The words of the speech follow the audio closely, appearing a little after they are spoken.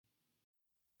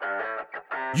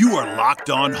You are Locked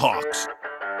On Hawks,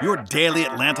 your daily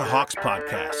Atlanta Hawks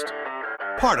podcast.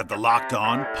 Part of the Locked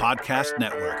On Podcast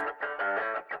Network.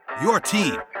 Your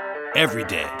team every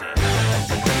day.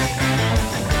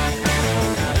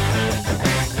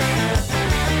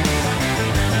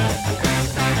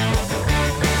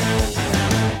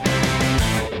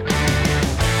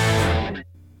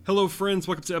 Hello, friends.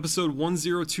 Welcome to episode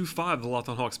 1025 of the Locked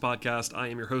On Hawks podcast. I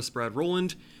am your host, Brad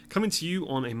Rowland, coming to you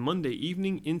on a Monday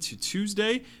evening into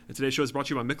Tuesday. And today's show is brought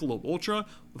to you by Michelob Ultra.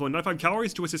 With only 95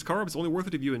 calories, 26 carbs, it's only worth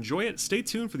it if you enjoy it. Stay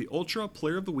tuned for the Ultra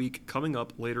Player of the Week coming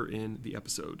up later in the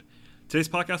episode. Today's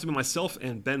podcast will be myself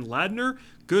and Ben Ladner,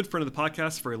 good friend of the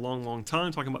podcast for a long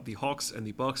time, talking about the Hawks and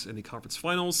the Bucks and the conference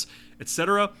finals,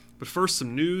 etc. But first,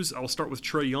 some news. I will start with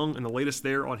Trae Young and the latest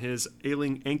there on his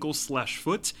ailing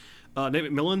ankle/foot. Nate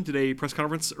McMillan did a press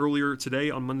conference earlier today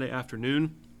on Monday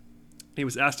afternoon. He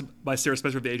was asked by Sarah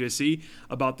Spencer of the AJC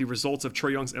about the results of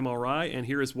Trae Young's MRI, and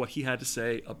here is what he had to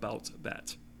say about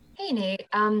that. Hey, Nate.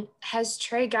 Has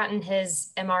Trae gotten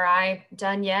his MRI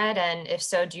done yet? And if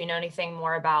so, do you know anything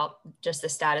more about just the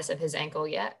status of his ankle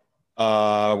yet?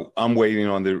 I'm waiting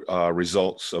on the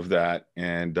results of that,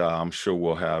 and I'm sure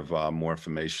we'll have more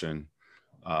information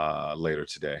later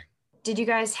today. Did you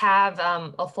guys have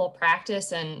a full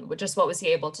practice, and just what was he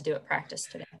able to do at practice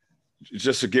today?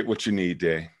 Just to get what you need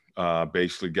day.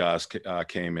 Basically, guys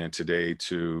came in today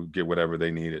to get whatever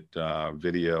they needed,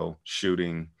 video,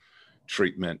 shooting,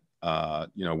 treatment,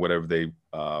 whatever they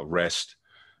rest.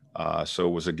 So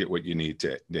it was a get what you need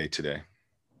day today.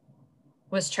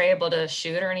 Was Trae able to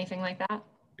shoot or anything like that?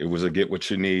 It was a get what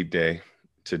you need day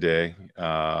today.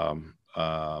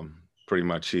 Pretty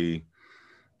much he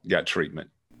got treatment.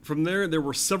 From there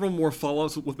were several more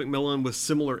follow-ups with McMillan with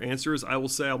similar answers. I will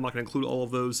say I'm not going to include all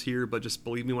of those here, but just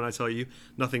believe me when I tell you,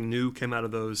 nothing new came out of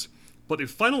those. But the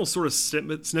final sort of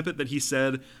snippet that he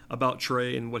said about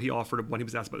Trae and what he offered when he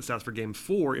was asked about the stats for Game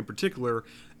 4 in particular,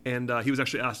 and he was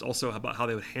actually asked also about how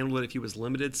they would handle it if he was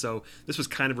limited. So this was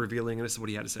kind of revealing, and this is what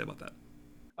he had to say about that.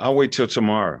 I'll wait till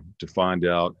tomorrow to find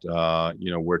out,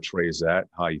 where Trae's at,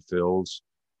 how he feels,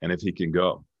 and if he can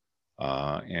go.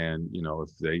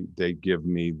 If they give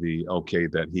me the okay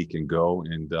that he can go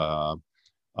and,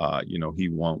 he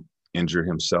won't injure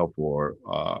himself or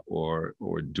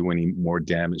do any more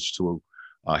damage to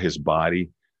his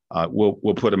body,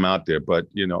 we'll put him out there. But,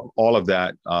 all of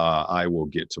that I will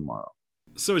get tomorrow.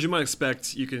 So as you might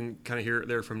expect, you can kind of hear it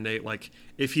there from Nate. Like,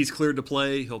 if he's cleared to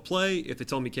play, he'll play. If they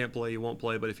tell him he can't play, he won't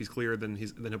play. But if he's cleared, then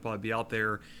he'll probably be out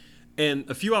there. And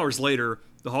a few hours later,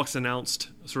 the Hawks announced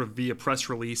sort of via press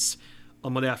release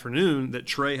on Monday afternoon that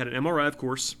Trae had an MRI, of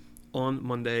course, on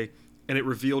Monday, and it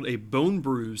revealed a bone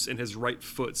bruise in his right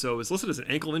foot. So it was listed as an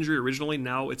ankle injury originally.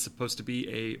 Now it's supposed to be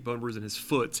a bone bruise in his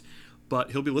foot.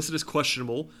 But he'll be listed as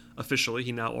questionable officially.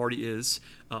 He now already is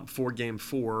for Game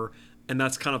 4. And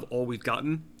that's kind of all we've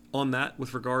gotten on that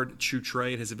with regard to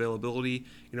Trae and his availability.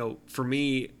 For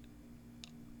me,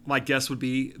 my guess would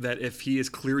be that if he is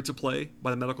cleared to play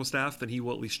by the medical staff, then he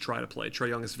will at least try to play. Trae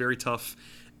Young is very tough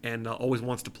and always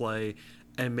wants to play.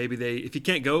 And maybe if he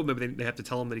can't go, maybe they have to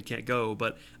tell him that he can't go.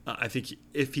 But I think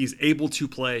if he's able to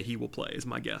play, he will play, is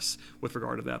my guess with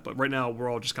regard to that. But right now, we're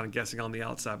all just kind of guessing on the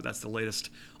outside, but that's the latest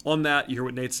on that. You hear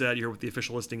what Nate said. You hear what the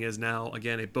official listing is now.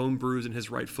 Again, a bone bruise in his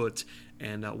right foot.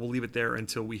 And we'll leave it there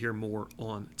until we hear more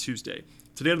on Tuesday.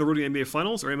 Today on the road to the NBA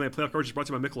Finals, our NBA playoff coverage is brought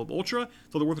to you by Michelob Ultra.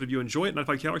 It's all the worth it if you enjoy it.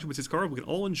 95 calories with 6 carbs. We can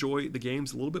all enjoy the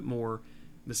games a little bit more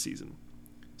this season.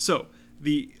 So,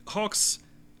 the Hawks,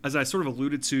 as I sort of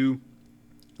alluded to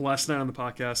last night on the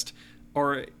podcast,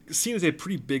 are seen as a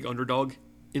pretty big underdog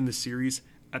in the series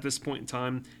at this point in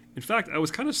time. In fact, I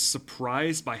was kind of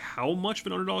surprised by how much of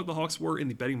an underdog the Hawks were in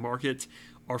the betting market.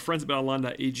 Our friends at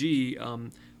BetOnline.ag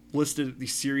listed the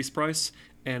series price,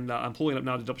 and I'm pulling it up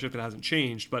now to double check that it hasn't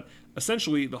changed. But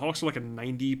essentially, the Hawks are like a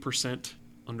 90%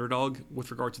 underdog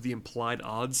with regard to the implied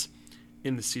odds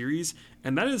in the series,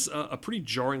 and that is a pretty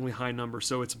jarringly high number.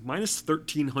 So it's minus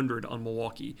 1,300 on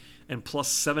Milwaukee and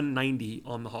plus 790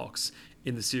 on the Hawks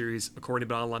in the series, according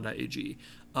to BetOnline.ag.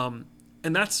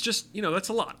 And that's just, that's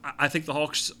a lot. I think the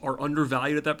Hawks are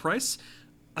undervalued at that price.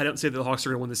 I don't say that the Hawks are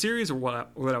going to win the series or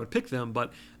what I would pick them,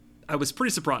 but I was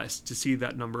pretty surprised to see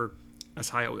that number as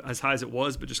high as it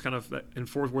was, but just kind of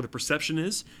informs where the perception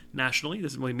is nationally. It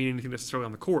doesn't really mean anything necessarily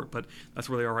on the court, but that's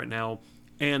where they are right now.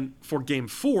 And for Game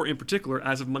 4 in particular,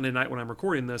 as of Monday night when I'm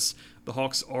recording this, the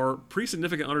Hawks are pretty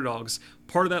significant underdogs.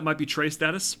 Part of that might be Trae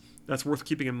status. That's worth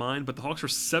keeping in mind. But the Hawks are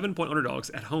 7-point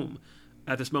underdogs at home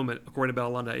at this moment, according to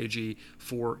BetOnline.ag,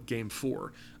 for Game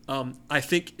 4. I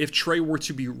think if Trae were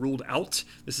to be ruled out,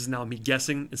 this is now me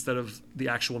guessing instead of the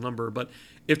actual number, but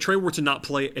if Trae were to not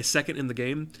play a second in the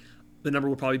game, the number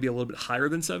will probably be a little bit higher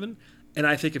than 7. And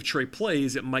I think if Trae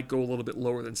plays, it might go a little bit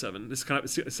lower than 7. It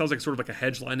sounds like sort of like a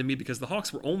hedge line to me, because the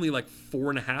Hawks were only like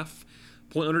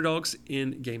 4.5-point underdogs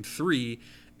in Game 3,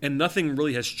 and nothing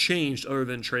really has changed other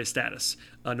than Trae's status.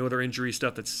 No other injury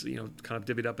stuff that's kind of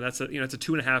divvied up, and that's it's a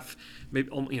 2.5, maybe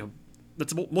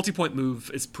that's a multi-point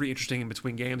move. It's pretty interesting in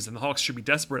between games, and the Hawks should be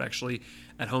desperate actually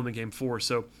at home in Game 4.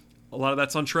 So a lot of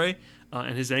that's on Trae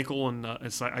and his ankle, and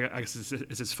I guess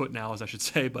it's his foot now, as I should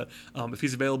say. But if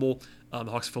he's available, the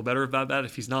Hawks feel better about that.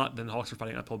 If he's not, then the Hawks are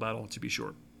fighting an uphill battle, to be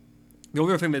sure. The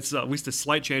only other thing that's at least a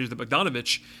slight change is that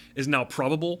Bogdanovich is now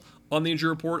probable on the injury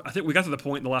report. I think we got to the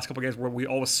point in the last couple of games where we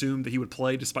all assumed that he would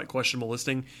play despite questionable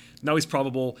listing. Now he's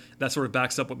probable. That sort of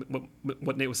backs up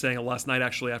what Nate was saying last night,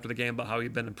 actually, after the game, about how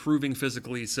he'd been improving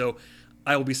physically. So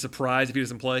I will be surprised if he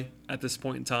doesn't play at this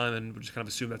point in time, and we'll just kind of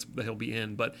assume that he'll be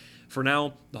in. But for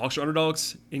now, the Hawks are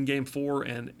underdogs in Game 4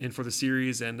 and for the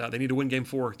series, and they need to win Game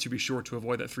 4 to be sure to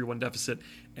avoid that 3-1 deficit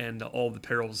and all the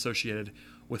perils associated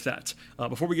with that.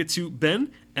 Before we get to Ben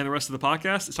and the rest of the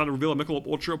podcast, it's time to reveal a Michelob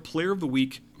Ultra Player of the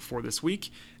Week for this week.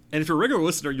 And if you're a regular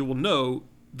listener, you will know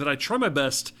that I try my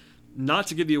best not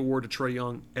to give the award to Trae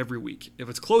Young every week. If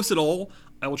it's close at all,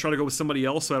 I will try to go with somebody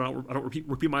else so I don't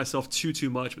repeat myself too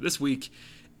much. But this week,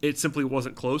 it simply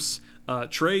wasn't close.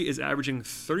 Trae is averaging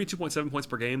 32.7 points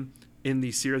per game in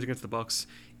the series against the Bucks,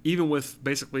 even with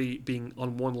basically being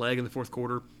on one leg in the fourth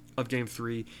quarter of Game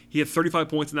 3. He had 35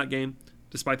 points in that game,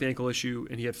 despite the ankle issue,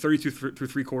 and he had 32 through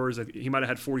 3 quarters. He might have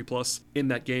had 40-plus in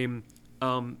that game,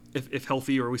 if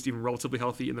healthy, or at least even relatively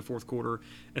healthy in the fourth quarter.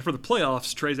 And for the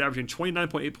playoffs, Trae's averaging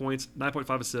 29.8 points,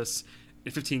 9.5 assists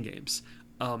in 15 games.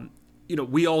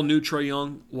 We all knew Trae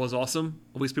Young was awesome.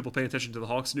 At least people paying attention to the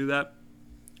Hawks knew that.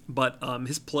 But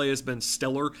his play has been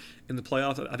stellar in the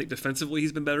playoffs. I think defensively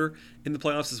he's been better in the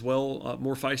playoffs as well.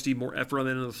 More feisty, more effort on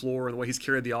the end of the floor, and the way he's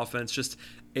carried the offense. Just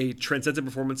a transcendent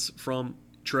performance from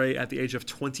Trae at the age of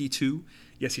 22.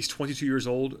 Yes, he's 22 years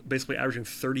old, basically averaging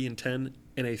 30 and 10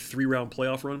 in a 3-round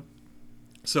playoff run.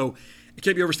 So it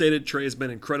can't be overstated. Trae has been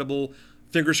incredible.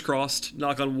 Fingers crossed,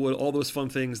 knock on wood, all those fun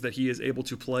things that he is able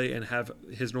to play and have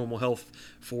his normal health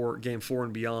for Game 4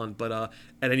 and beyond. But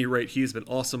at any rate, he has been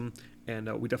awesome,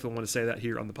 and we definitely want to say that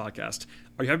here on the podcast.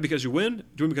 Are you happy because you win?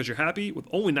 Doing because you're happy? With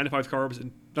only 95 calories,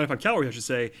 I should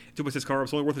say, 2.6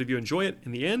 carbs, only worth it if you enjoy it.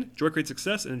 In the end, joy creates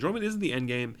success, and enjoyment isn't the end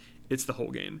game, it's the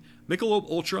whole game. Michelob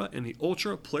Ultra and the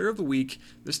Ultra Player of the Week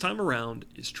this time around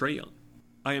is Trae Young.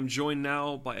 I am joined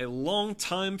now by a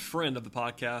longtime friend of the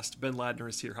podcast. Ben Ladner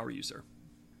is here. How are you, sir?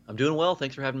 I'm doing well.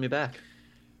 Thanks for having me back.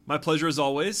 My pleasure as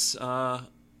always.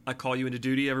 I call you into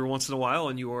duty every once in a while,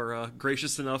 and you are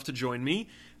gracious enough to join me.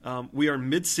 We are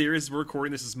mid-series. We're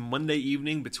recording. This is Monday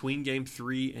evening between Game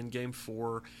 3 and Game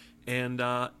 4, and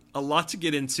a lot to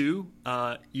get into.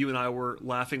 You and I were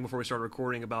laughing before we started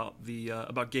recording about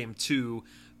Game 2,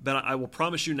 but I will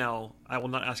promise you now, I will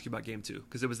not ask you about Game 2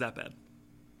 because it was that bad.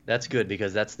 That's good,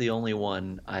 because that's the only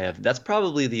one I have. That's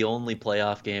probably the only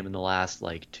playoff game in the last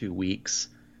 2 weeks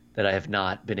that I have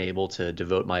not been able to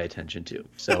devote my attention to.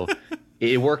 So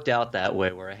it worked out that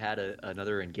way, where I had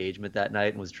another engagement that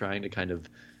night and was trying to kind of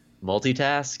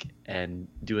multitask and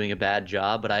doing a bad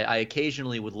job. But I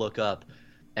occasionally would look up,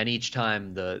 and each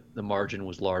time the margin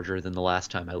was larger than the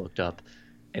last time I looked up.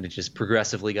 And it just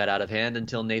progressively got out of hand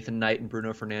until Nathan Knight and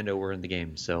Bruno Fernando were in the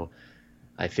game. So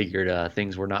I figured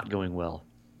things were not going well.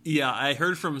 Yeah, I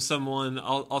heard from someone,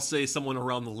 I'll say someone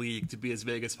around the league, to be as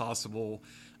vague as possible.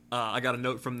 I got a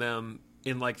note from them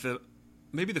in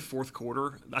maybe the fourth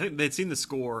quarter. I think they'd seen the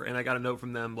score, and I got a note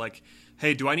from them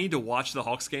 "Hey, do I need to watch the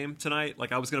Hawks game tonight?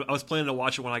 I was planning to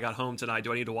watch it when I got home tonight.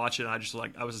 Do I need to watch it?" And I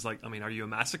was just like, I mean, are you a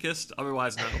masochist?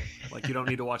 Otherwise, no. You don't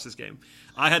need to watch this game.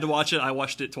 I had to watch it. I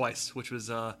watched it twice, which was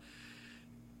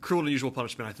cruel and unusual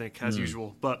punishment, I think, as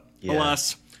usual. But yeah.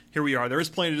 Alas, here we are. There is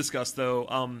plenty to discuss,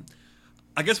 though.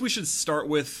 I guess we should start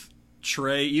with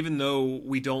Trae, even though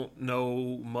we don't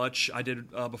know much. I did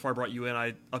before I brought you in.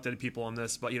 I updated people on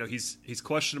this, but he's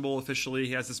questionable officially.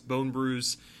 He has this bone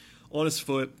bruise on his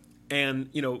foot, and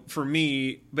for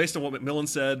me, based on what McMillan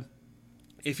said,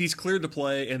 if he's cleared to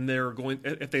play and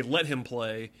if they let him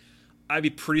play, I'd be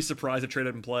pretty surprised if Trae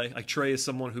doesn't play. Trae is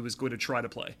someone who is going to try to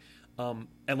play,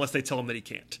 unless they tell him that he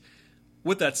can't.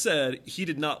 With that said, he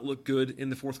did not look good in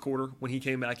the fourth quarter when he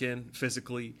came back in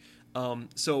physically.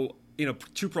 So,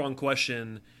 two-pronged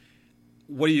question.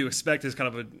 What do you expect is kind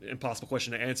of an impossible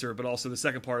question to answer, but also the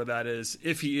second part of that is,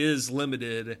 if he is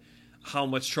limited, how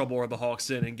much trouble are the Hawks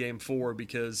in Game 4?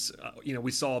 Because,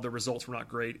 we saw the results were not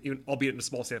great, albeit in a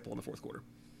small sample in the fourth quarter.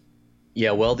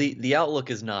 Yeah, well, the outlook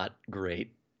is not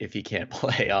great if he can't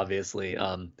play, obviously.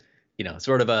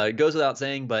 sort of it goes without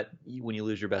saying, but when you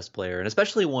lose your best player, and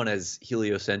especially one as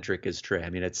heliocentric as Trae, I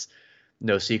mean, it's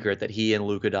no secret that he and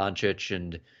Luka Doncic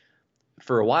and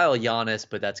for a while Giannis,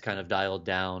 but that's kind of dialed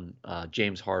down.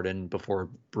 James Harden before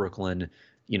Brooklyn,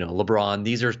 LeBron.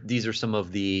 These are some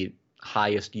of the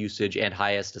highest usage and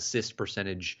highest assist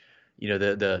percentage,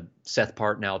 the Seth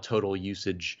Partnow total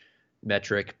usage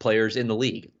metric players in the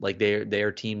league. Like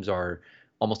their teams are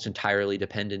almost entirely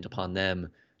dependent upon them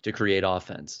to create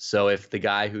offense. So if the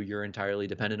guy who you're entirely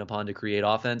dependent upon to create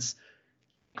offense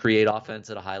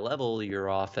at a high level, your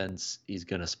offense is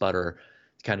going to sputter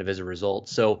kind of as a result.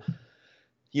 So,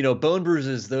 bone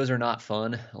bruises, those are not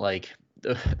fun. Like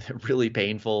they're really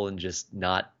painful and just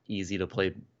not easy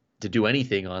to do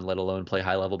anything on, let alone play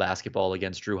high level basketball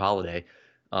against Drew Holiday,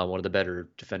 one of the better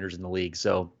defenders in the league.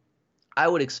 So I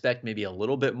would expect maybe a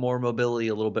little bit more mobility,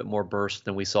 a little bit more burst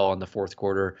than we saw in the fourth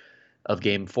quarter of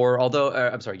game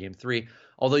 3.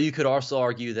 Although you could also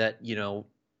argue that,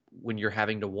 when you're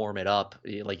having to warm it up,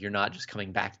 like you're not just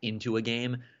coming back into a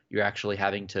game, you're actually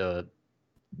having to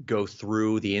go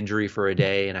through the injury for a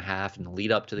day and a half and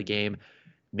lead up to the game.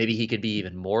 Maybe he could be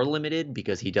even more limited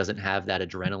because he doesn't have that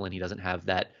adrenaline. He doesn't have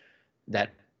that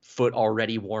foot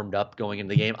already warmed up going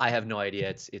into the game. I have no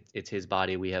idea. It's his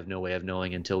body. We have no way of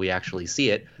knowing until we actually see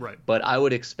it. Right. But I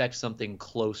would expect something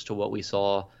close to what we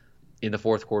saw in the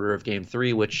fourth quarter of game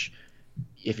 3, which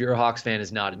if you're a Hawks fan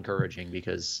is not encouraging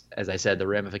because, as I said, the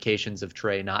ramifications of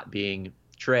Trae not being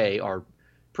Trae are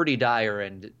pretty dire,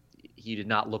 and he did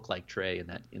not look like Trae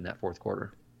in that fourth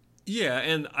quarter. Yeah,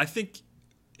 and I think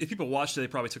if people watched it, they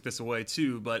probably took this away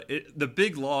too, but the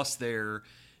big loss there,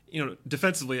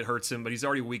 defensively it hurts him, but he's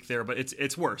already weak there, but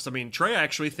it's worse. I mean, Trae I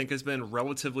actually think has been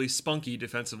relatively spunky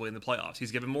defensively in the playoffs.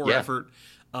 He's given more effort.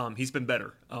 He's been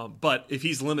better. But if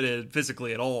he's limited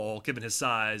physically at all, given his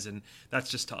size, and that's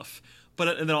just tough.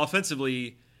 And then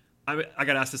offensively, I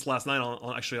got asked this last night on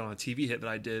a TV hit that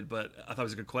I did, but I thought it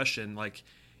was a good question. Like,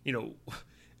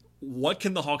 what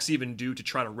can the Hawks even do to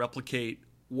try to replicate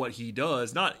what he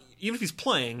does? Not even if he's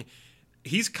playing,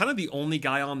 he's kind of the only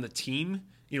guy on the team.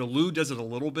 Lou does it a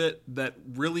little bit that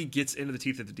really gets into the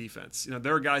teeth of the defense.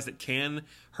 There are guys that can.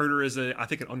 Herter is I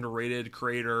think an underrated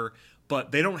creator,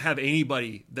 but they don't have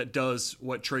anybody that does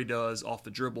what Trae does off the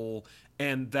dribble.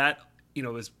 And that,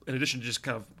 is in addition to just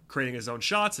kind of creating his own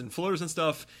shots and floaters and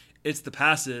stuff, it's the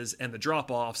passes and the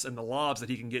drop-offs and the lobs that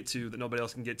he can get to that nobody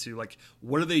else can get to. Like,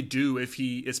 what do they do if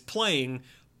he is playing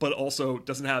but also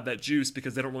doesn't have that juice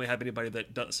because they don't really have anybody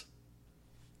that does?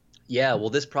 Yeah, well,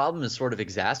 this problem is sort of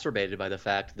exacerbated by the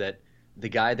fact that the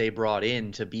guy they brought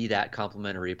in to be that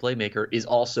complementary playmaker is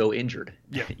also injured.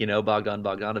 Yeah. Bogdan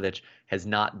Bogdanovic has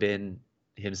not been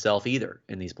himself either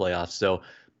in these playoffs. So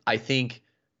I think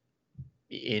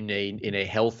in a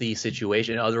healthy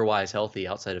situation, otherwise healthy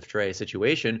outside of Trae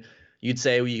situation, you'd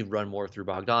say you run more through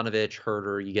Bogdanovic,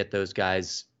 Herter, you get those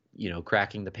guys,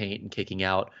 cracking the paint and kicking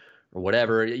out or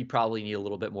whatever. You probably need a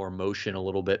little bit more motion, a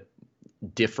little bit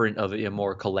different of a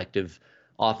more collective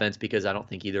offense, because I don't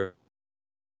think either,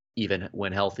 even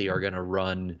when healthy, are going to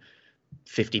run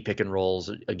 50 pick and rolls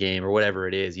a game or whatever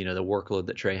it is, the workload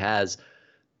that Trae has.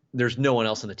 There's no one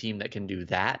else on the team that can do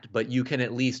that, but you can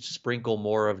at least sprinkle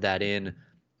more of that in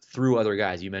through other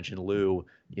guys. You mentioned Lou,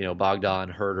 Bogdan,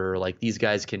 Herter, like these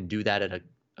guys can do that at a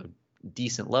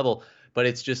decent level, but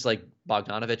it's just like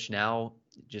Bogdanovic now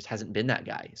just hasn't been that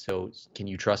guy. So can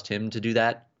you trust him to do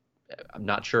that? I'm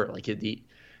not sure. Like the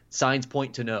signs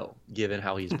point to no, given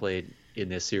how he's played in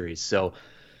this series. So,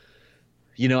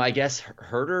 I guess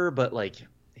Herter, but like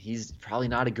he's probably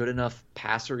not a good enough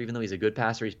passer, even though he's a good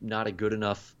passer. He's not a good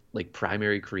enough like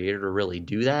primary creator to really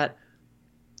do that.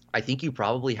 I think you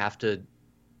probably have to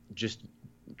just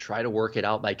try to work it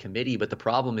out by committee. But the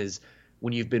problem is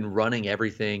when you've been running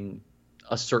everything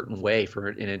a certain way for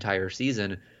an entire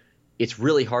season, it's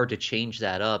really hard to change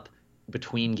that up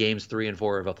between games 3 and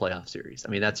 4 of a playoff series. I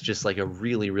mean, that's just like a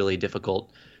really, really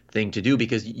difficult thing to do,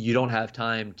 because you don't have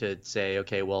time to say,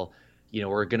 okay, well,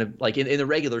 we're going to, like in the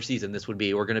regular season,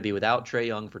 we're going to be without Trae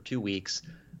Young for 2 weeks.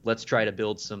 Let's try to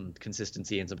build some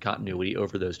consistency and some continuity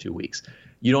over those 2 weeks.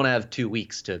 You don't have 2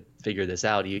 weeks to figure this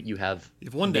out. You have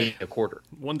 1 day, a quarter,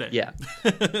 1 day. Yeah.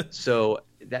 So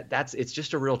it's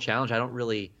just a real challenge. I don't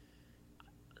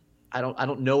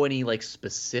know any like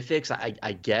specifics.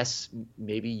 I guess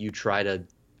maybe you try to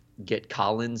get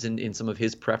Collins in some of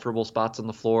his preferable spots on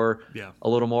the floor a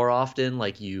little more often.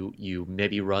 Like you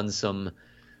maybe run some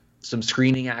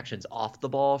screening actions off the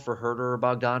ball for Herter or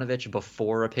Bogdanovic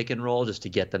before a pick and roll, just to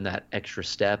get them that extra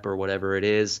step or whatever it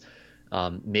is.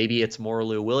 Maybe it's more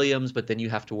Lou Williams, but then you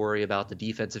have to worry about the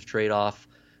defensive trade-off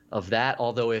of that.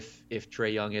 Although if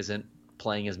Trae Young isn't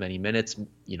playing as many minutes.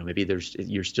 Maybe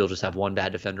you still just have one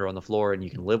bad defender on the floor and you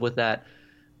can live with that.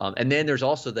 And then there's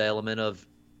also the element of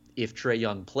if Trae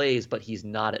Young plays but he's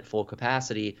not at full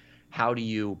capacity, how do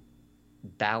you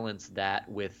balance that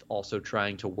with also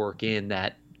trying to work in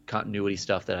that continuity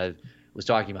stuff that I was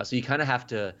talking about? So you kind of have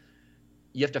to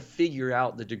figure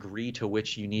out the degree to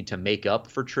which you need to make up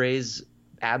for Trae's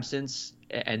absence,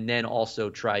 and then also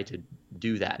try to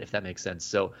do that, if that makes sense.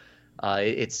 So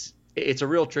it's a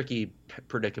real tricky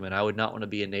predicament. I would not want to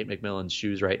be in Nate McMillan's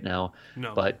shoes right now.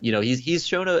 No. But he's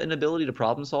shown an ability to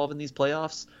problem solve in these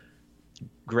playoffs.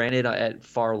 Granted, at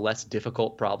far less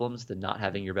difficult problems than not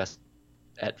having your best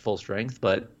at full strength.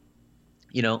 But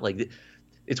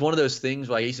it's one of those things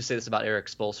where I used to say this about Eric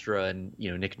Spoelstra and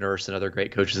Nick Nurse and other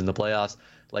great coaches in the playoffs.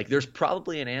 Like, there's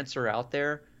probably an answer out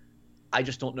there. I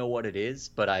just don't know what it is,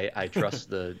 but I trust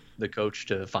the coach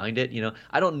to find it.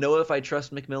 I don't know if I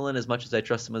trust McMillan as much as I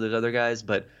trust some of those other guys,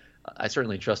 but I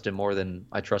certainly trust him more than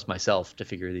I trust myself to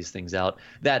figure these things out.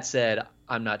 That said,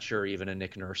 I'm not sure even a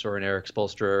Nick Nurse or an Eric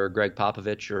Spoelstra or Greg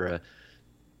Popovich or a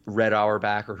Red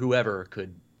Auerbach or whoever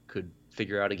could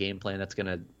figure out a game plan that's going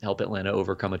to help Atlanta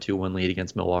overcome a 2-1 lead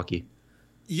against Milwaukee.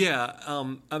 Yeah,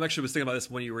 I actually was thinking about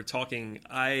this when you were talking.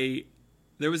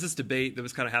 There was this debate that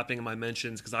was kind of happening in my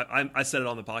mentions because I said it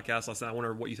on the podcast last night. I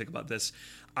wonder what you think about this.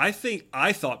 I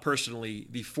thought personally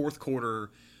the fourth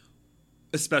quarter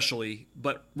especially,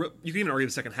 but you can even argue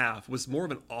the second half, was more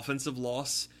of an offensive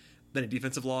loss than a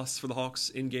defensive loss for the Hawks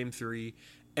in Game 3.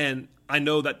 And I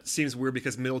know that seems weird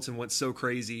because Middleton went so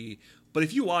crazy, but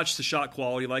if you watch the shot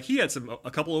quality, like he had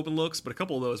a couple open looks, but a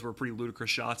couple of those were pretty ludicrous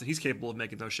shots, and he's capable of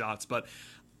making those shots. But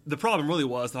the problem really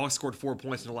was the Hawks scored 4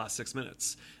 points in the last 6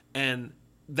 minutes. And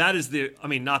that is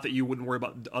not that you wouldn't worry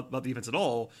about the defense at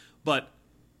all, but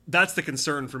that's the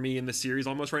concern for me in this series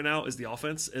almost right now is the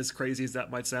offense. As crazy as that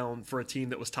might sound for a team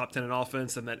that was top 10 in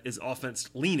offense and that is offense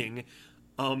leaning,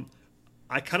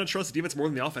 I kind of trust the defense more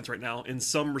than the offense right now in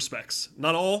some respects.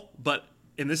 Not all, but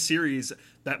in this series,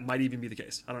 that might even be the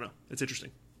case. I don't know. It's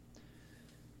interesting.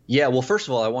 Yeah, well, first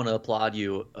of all, I want to applaud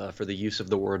you for the use of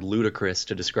the word ludicrous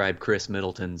to describe Chris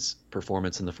Middleton's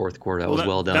performance in the fourth quarter. That was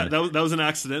well done. That was an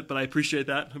accident, but I appreciate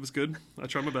that. It was good. I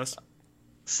tried my best.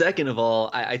 Second of all,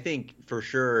 I think for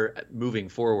sure moving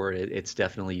forward, it's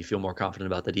definitely you feel more confident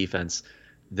about the defense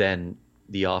than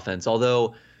the offense.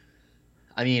 Although,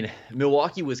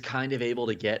 Milwaukee was kind of able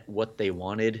to get what they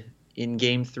wanted in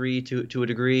Game 3 to a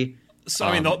degree. So,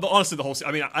 honestly, the whole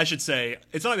 – I should say,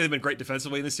 it's not like they've been great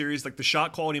defensively in this series. Like, the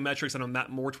shot quality metrics, I know Matt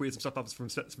Moore tweeted some stuff up from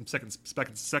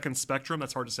Second Spectrum.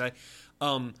 That's hard to say.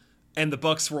 And the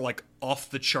Bucks were, like,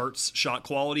 off-the-charts shot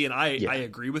quality, and I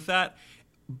agree with that.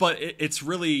 But it's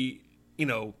really,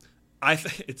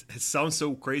 it sounds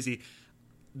so crazy.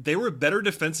 They were better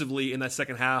defensively in that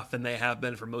second half than they have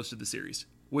been for most of the series,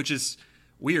 which is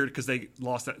weird because they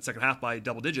lost that second half by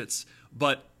double digits.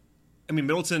 But,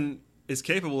 Middleton – is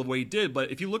capable of what he did,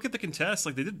 but if you look at the contests,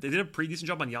 like they did a pretty decent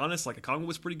job on Giannis. Like Okongwu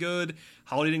was pretty good.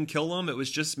 Holiday didn't kill him. It was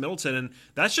just Middleton, and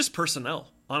that's just personnel.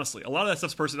 Honestly, a lot of that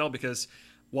stuff's personnel because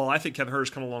while I think Kevin Huerter's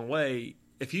come a long way,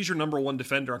 if he's your number one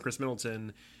defender on Chris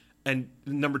Middleton, and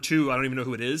number two, I don't even know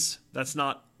who it is. That's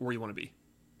not where you want to be.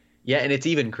 Yeah, and it's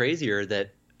even crazier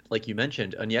that, like you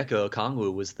mentioned, Onyeka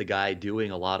Okongwu was the guy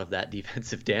doing a lot of that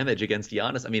defensive damage against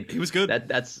Giannis. He was good.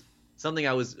 That's something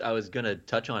I was going to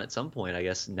touch on at some point. I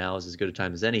guess now is as good a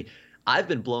time as any. I've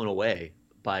been blown away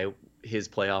by his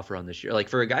playoff run this year. Like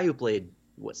for a guy who played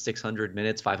 600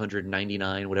 minutes,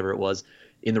 599, whatever it was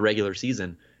in the regular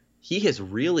season, he has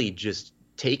really just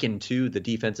taken to the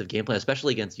defensive game plan,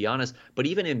 especially against Giannis. But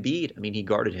even Embiid, he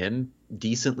guarded him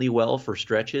decently well for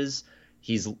stretches.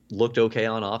 He's looked okay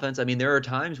on offense. There are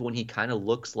times when he kind of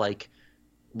looks like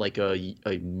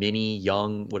a mini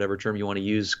young, whatever term you want to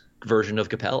use, version of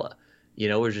Capella.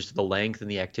 Or just the length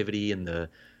and the activity and the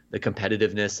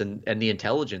competitiveness and the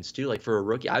intelligence too. Like for a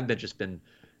rookie, I've just been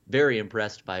very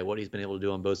impressed by what he's been able to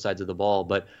do on both sides of the ball.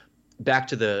 But back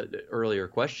to the earlier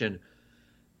question,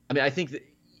 I think that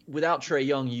without Trae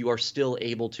Young, you are still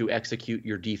able to execute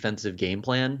your defensive game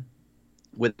plan.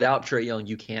 Without Trae Young,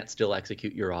 you can't still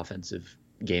execute your offensive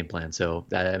game plan. So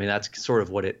that's sort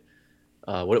of what it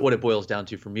boils down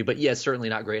to for me. But yeah, it's certainly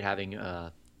not great having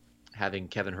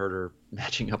Kevin Huerter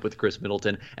matching up with Chris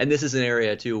Middleton. And this is an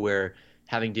area, too, where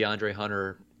having DeAndre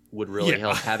Hunter would really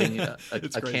help. Having a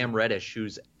Cam Reddish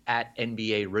who's at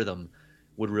NBA rhythm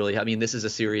would really – this is a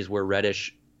series where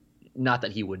Reddish – not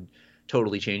that he would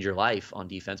totally change your life on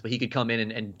defense, but he could come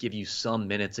in and give you some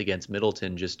minutes against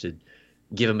Middleton just to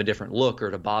give him a different look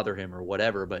or to bother him or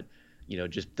whatever. But,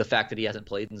 just the fact that he hasn't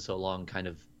played in so long kind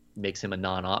of makes him a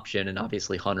non-option. And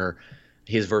obviously Hunter,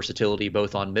 his versatility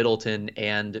both on Middleton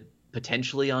and –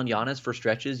 potentially on Giannis for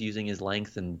stretches using his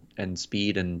length and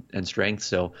speed and strength.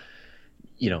 So,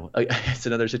 it's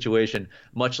another situation,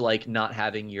 much like not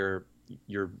having your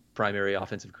primary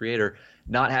offensive creator,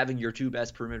 not having your two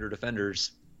best perimeter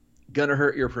defenders, gonna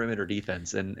hurt your perimeter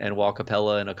defense. And while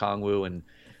Capella and Okongwu and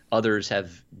others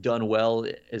have done well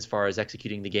as far as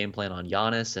executing the game plan on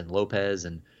Giannis and Lopez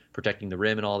and protecting the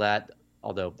rim and all that,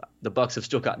 although the Bucks have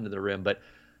still gotten to the rim, but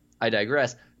I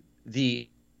digress. The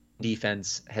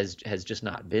defense has just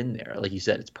not been there. Like you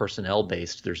said, it's personnel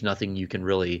based. There's nothing you can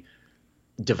really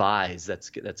devise that's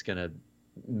going to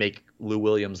make Lou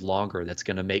Williams longer, that's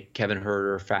going to make Kevin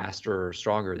Huerter faster or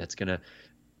stronger, that's going to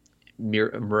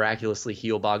miraculously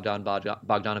heal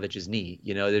Bogdanovic's knee.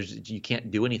 You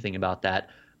can't do anything about that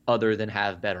other than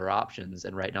have better options.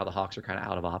 And right now the Hawks are kind of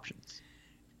out of options.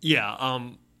 Yeah.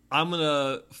 I'm going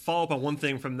to follow up on one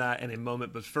thing from that in a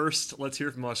moment, but first let's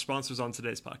hear from our sponsors on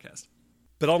today's podcast.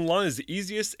 BetOnline is the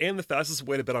easiest and the fastest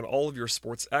way to bet on all of your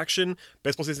sports action.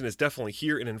 Baseball season is definitely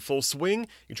here and in full swing.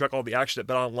 You can track all the action at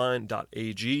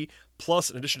betonline.ag. Plus,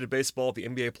 in addition to baseball, the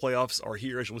NBA playoffs are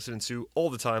here, as you're listening to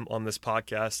all the time on this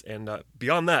podcast. And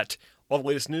beyond that, all the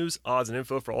latest news, odds, and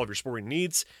info for all of your sporting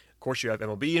needs. Of course, you have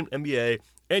MLB and NBA,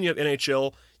 and you have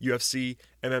NHL, UFC,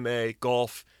 MMA,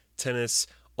 golf, tennis,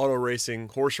 auto racing,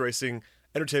 horse racing,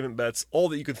 entertainment bets, all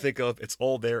that you can think of. It's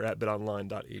all there at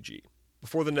betonline.ag.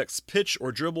 Before the next pitch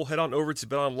or dribble, head on over to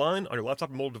BetOnline on your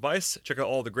laptop or mobile device. Check out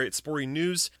all the great sporting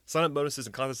news, sign-up bonuses,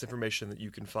 and contest information that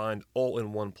you can find all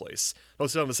in one place. Don't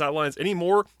sit on the sidelines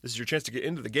anymore. This is your chance to get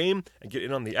into the game and get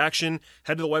in on the action.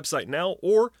 Head to the website now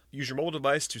or use your mobile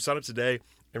device to sign up today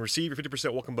and receive your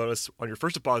 50% welcome bonus on your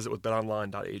first deposit with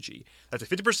betonline.ag. That's a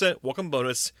 50% welcome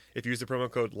bonus if you use the promo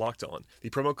code LOCKEDON. The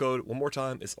promo code, one more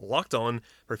time, is LOCKEDON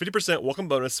for a 50% welcome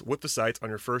bonus with the site on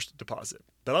your first deposit.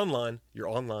 BetOnline, your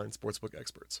online sportsbook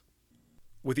experts.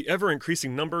 With the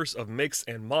ever-increasing numbers of makes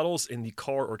and models in the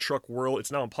car or truck world,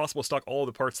 it's now impossible to stock all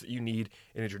the parts that you need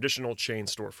in a traditional chain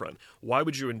storefront. Why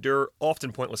would you endure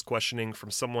often pointless questioning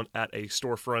from someone at a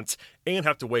storefront and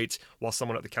have to wait while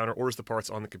someone at the counter orders the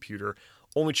parts on the computer,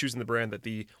 only choosing the brand that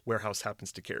the warehouse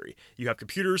happens to carry? You have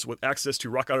computers with access to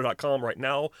RockAuto.com right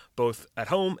now, both at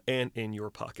home and in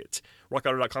your pocket.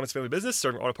 RockAuto.com is family business,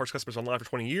 serving auto parts customers online for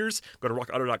 20 years. Go to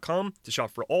RockAuto.com to shop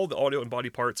for all the audio and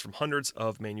body parts from hundreds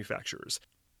of manufacturers.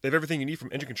 They have everything you need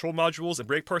from engine control modules and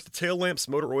brake parts to tail lamps,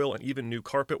 motor oil, and even new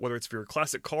carpet. Whether it's for your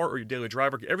classic car or your daily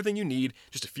driver, get everything you need,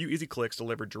 just a few easy clicks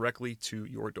delivered directly to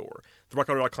your door. The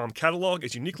RockAuto.com catalog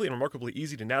is uniquely and remarkably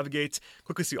easy to navigate.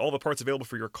 Quickly see all the parts available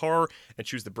for your car and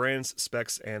choose the brands,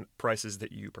 specs, and prices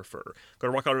that you prefer.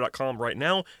 Go to RockAuto.com right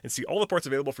now and see all the parts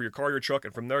available for your car or your truck,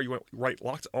 and from there you went right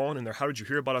locked on in their How Did You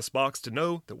Hear About Us box to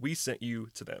know that we sent you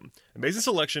to them. Amazing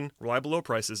selection, reliable low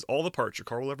prices, all the parts your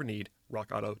car will ever need.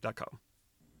 RockAuto.com.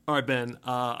 All right, Ben,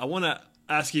 I want to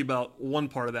ask you about one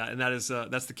part of that, and that is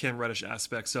that's the Cam Reddish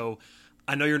aspect. So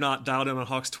I know you're not dialed in on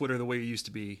Hawks Twitter the way you used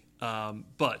to be,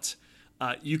 but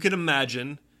you can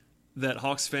imagine that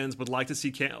Hawks fans would like to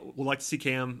see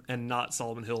Cam and not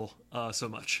Solomon Hill so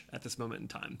much at this moment in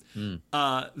time.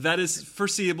 That is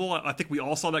foreseeable. I think we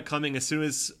all saw that coming. As soon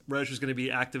as Reddish was going to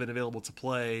be active and available to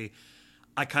play,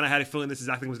 I kind of had a feeling this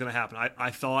exactly what was going to happen. I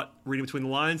thought, reading between the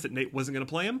lines, that Nate wasn't going to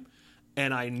play him.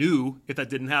 And I knew if that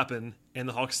didn't happen and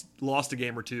the Hawks lost a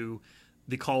game or two,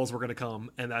 the calls were going to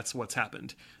come, and that's what's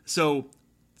happened. So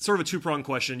sort of a two-pronged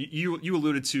question. You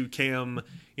alluded to Cam,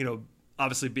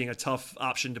 obviously being a tough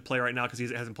option to play right now because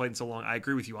he hasn't played in so long. I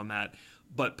agree with you on that.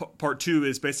 But part two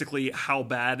is basically, how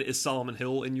bad is Solomon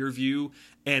Hill in your view?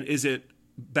 And is it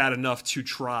bad enough to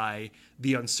try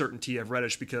the uncertainty of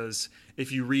Reddish? Because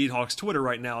if you read Hawks Twitter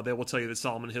right now, they will tell you that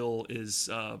Solomon Hill is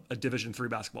a Division III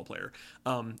basketball player.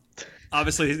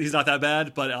 Obviously, he's not that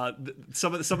bad, but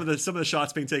some of the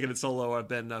shots being taken at Solo have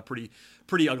been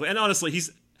pretty ugly. And honestly,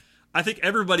 I think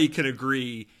everybody can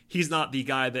agree he's not the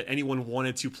guy that anyone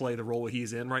wanted to play the role that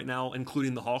he's in right now,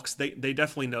 including the Hawks. They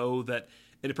definitely know that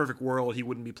in a perfect world he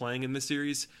wouldn't be playing in this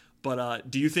series. But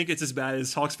do you think it's as bad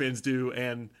as Hawks fans do?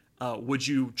 And would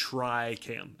you try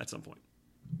Cam at some point?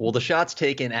 Well, the shots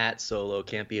taken at Solo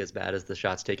can't be as bad as the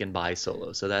shots taken by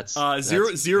Solo. So that's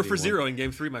zero for zero in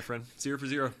Game 3, my friend. 0 for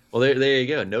 0. Well, there you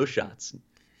go. No shots.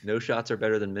 No shots are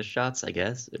better than missed shots, I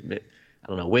guess. I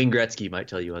don't know. Wayne Gretzky might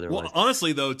tell you otherwise. Well,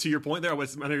 honestly, though, to your point there,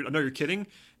 I know you're kidding.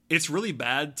 It's really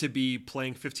bad to be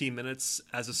playing 15 minutes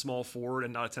as a small forward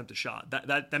and not attempt a shot.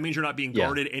 That means you're not being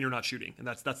guarded and you're not shooting, and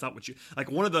that's not what you like.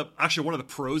 One of the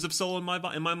pros of Solo in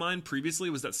my mind previously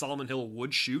was that Solomon Hill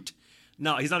would shoot.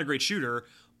 Now, he's not a great shooter,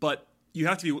 but you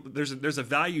have to be there's a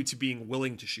value to being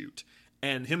willing to shoot,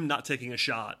 and him not taking a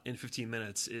shot in 15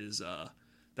 minutes is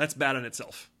that's bad in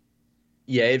itself.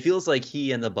 Yeah, it feels like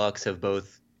he and the Bucks have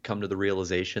both come to the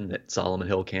realization that Solomon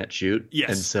Hill can't shoot, and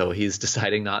Yes. so he's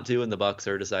deciding not to, and the Bucks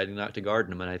are deciding not to guard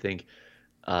him. And I think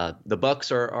the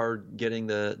Bucks are getting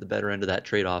the better end of that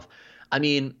trade off. I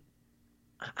mean,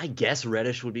 I guess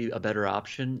Reddish would be a better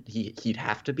option. He'd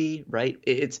have to be, right?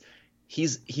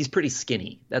 He's pretty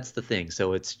skinny. That's the thing.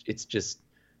 So it's just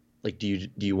like, do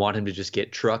you want him to just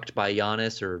get trucked by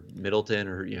Giannis or Middleton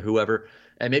or whoever?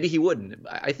 And maybe he wouldn't.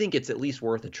 I think it's at least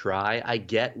worth a try. I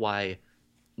get why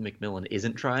McMillan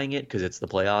isn't trying it, because it's the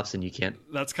playoffs and you can't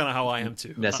That's kind of how I am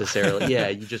too. necessarily. Yeah,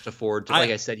 you just afford to. Like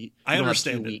I said, you I don't have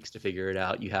understand 2 it. weeks to figure it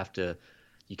out. You have to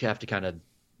kind of.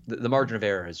 The margin of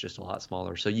error is just a lot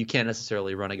smaller, so you can't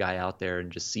necessarily run a guy out there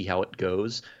and just see how it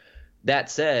goes. That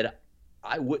said,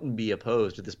 I wouldn't be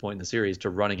opposed at this point in the series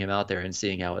to running him out there and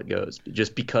seeing how it goes,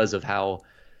 just because of how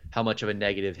much of a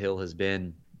negative Hill has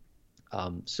been.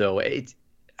 So it's,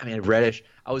 I mean, Reddish,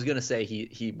 I was gonna say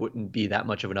he wouldn't be that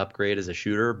much of an upgrade as a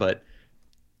shooter, but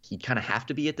he'd kind of have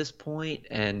to be at this point.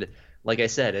 And like I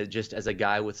said, it just as a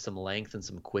guy with some length and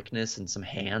some quickness and some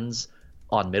hands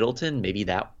on Middleton, maybe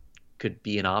that could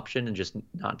be an option and just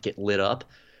not get lit up.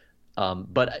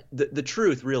 But the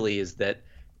truth really is that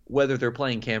whether they're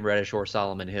playing Cam Reddish or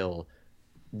Solomon Hill,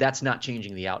 that's not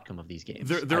changing the outcome of these games.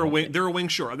 They're a wing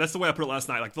short. That's the way I put it last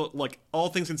night. Like all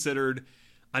things considered,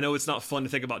 I know it's not fun to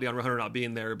think about DeAndre Hunter not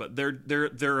being there, but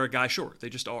they're a guy short. They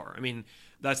just are. I mean,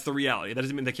 that's the reality. That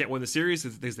doesn't mean they can't win the series,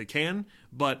 because they can,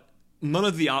 but none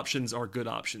of the options are good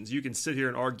options. You can sit here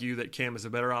and argue that Cam is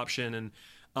a better option.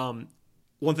 And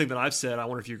one thing that I've said, I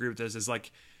wonder if you agree with this, is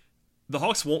like the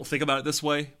Hawks won't think about it this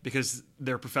way because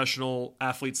they're professional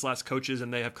athletes / coaches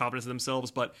and they have confidence in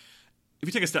themselves. But if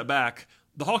you take a step back,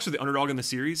 the Hawks are the underdog in the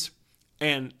series,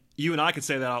 and you and I could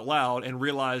say that out loud and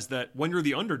realize that when you're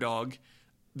the underdog,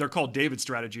 they're called David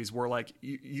strategies, where like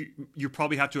you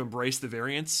probably have to embrace the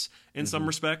variance in some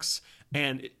respects.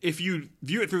 And if you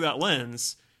view it through that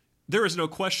lens, there is no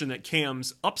question that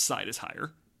Cam's upside is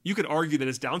higher. You could argue that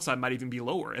his downside might even be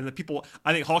lower. And the people,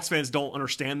 I think Hawks fans don't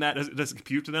understand that. It doesn't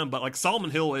compute to them. But like Solomon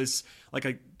Hill is like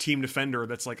a team defender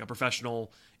that's like a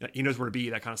professional. He knows where to be,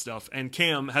 that kind of stuff. And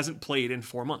Cam hasn't played in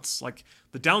 4 months. Like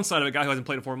the downside of a guy who hasn't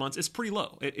played in 4 months is pretty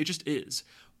low. It just is.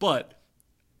 But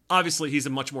obviously he's a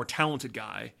much more talented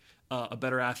guy, a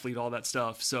better athlete, all that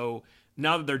stuff. So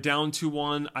now that they're down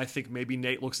 2-1, I think maybe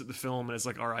Nate looks at the film and is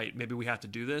like, all right, maybe we have to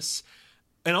do this.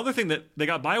 Another thing that they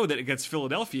got by with it against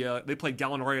Philadelphia, they played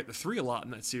Gallinari at the 3 a lot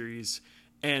in that series,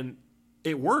 and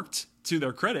it worked to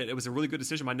their credit. It was a really good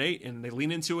decision by Nate, and they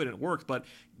leaned into it, and it worked. But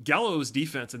Gallo's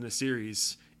defense in this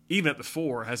series, even at the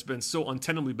 4, has been so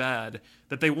untenably bad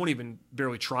that they won't even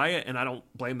barely try it, and I don't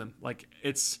blame them. Like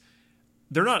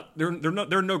there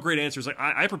are no great answers. Like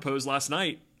I proposed last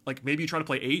night, like maybe you try to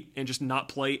play 8 and just not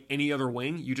play any other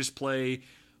wing. You just play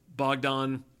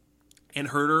Bogdan and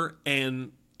Herter,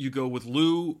 and you go with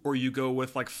Lou, or you go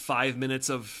with like 5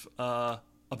 minutes of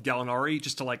Gallinari,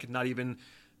 just to like not even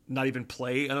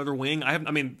play another wing.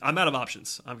 I'm out of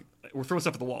options. We're throwing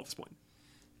stuff at the wall at this point.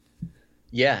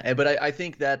 Yeah, but I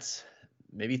think that's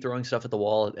maybe throwing stuff at the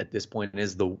wall at this point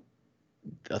is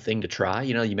a thing to try.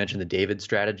 You mentioned the David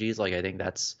strategies. Like I think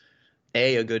that's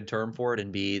a good term for it,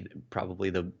 and B,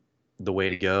 probably the way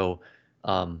to go.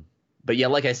 But yeah,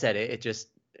 like I said, it just,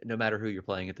 no matter who you're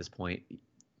playing at this point,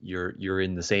 you're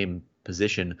in the same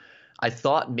position. I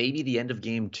thought maybe the end of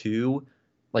game 2,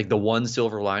 like the one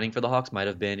silver lining for the Hawks might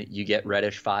have been you get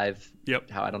Reddish 5.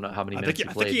 Yep. I don't know how many minutes he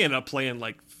played. I think he ended up playing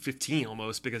like 15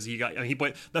 almost, because he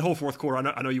played that whole fourth quarter.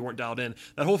 I know you weren't dialed in.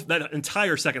 That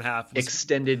entire second half was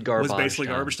extended garbage was basically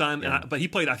time. Garbage time. Yeah. But he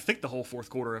played, I think, the whole fourth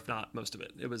quarter, if not most of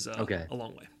it. It was a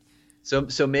long way. So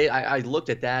I looked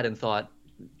at that and thought,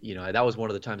 that was one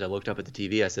of the times I looked up at the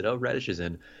TV. I said, "Oh, Reddish is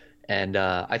in," and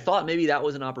I thought maybe that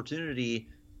was an opportunity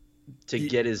to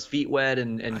get his feet wet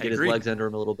and get his legs under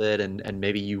him a little bit, and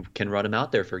maybe you can run him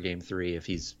out there for game 3 if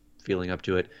he's feeling up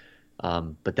to it.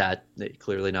 But that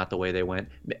clearly not the way they went.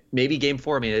 Maybe game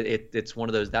 4. I mean, it's one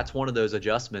of those. That's one of those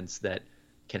adjustments that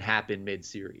can happen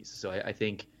mid-series. So I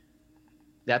think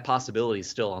that possibility is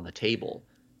still on the table,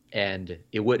 and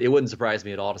it wouldn't surprise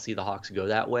me at all to see the Hawks go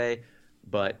that way.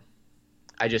 But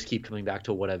I just keep coming back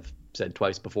to what I've said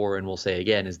twice before, and will say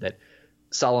again, is that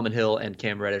Solomon Hill and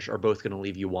Cam Reddish are both going to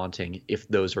leave you wanting if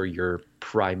those are your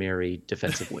primary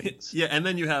defensive wings. Yeah, and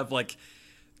then you have like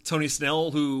Tony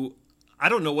Snell, who I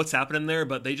don't know what's happening there,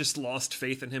 but they just lost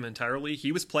faith in him entirely.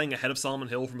 He was playing ahead of Solomon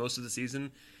Hill for most of the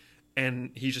season,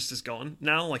 and he just is gone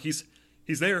now. Like he's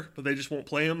there, but they just won't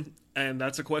play him, and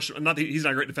that's a question. Not that he's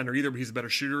not a great defender either, but he's a better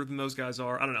shooter than those guys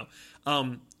are. I don't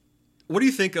know. What do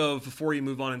you think of, before you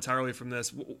move on entirely from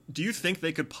this, do you think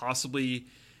they could possibly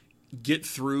get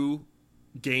through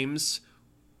games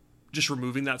just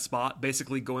removing that spot,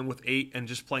 basically going with 8 and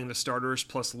just playing the starters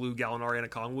plus Lou, Gallinari,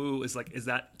 and Okongwu is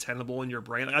that tenable in your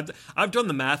brain? Like, I've done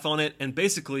the math on it, and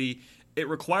basically it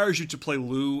requires you to play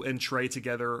Lou and Trey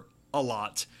together a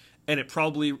lot, and it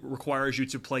probably requires you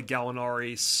to play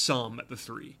Gallinari some at the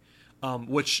 3.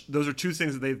 Which those are two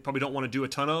things that they probably don't want to do a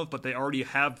ton of, but they already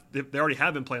have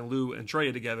been playing Lou and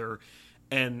Trey together,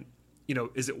 and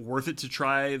is it worth it to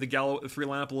try the Gallo 3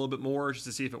 lineup a little bit more just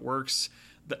to see if it works?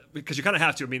 Because you kind of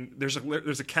have to. I mean, there's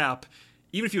a cap.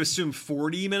 Even if you assume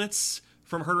 40 minutes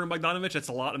from Herter and Bogdanovic, that's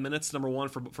a lot of minutes. Number one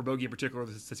for Bogey in particular,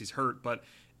 since he's hurt. But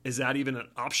is that even an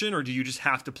option, or do you just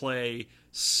have to play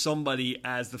somebody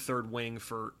as the third wing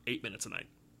for 8 minutes a night?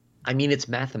 I mean, it's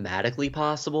mathematically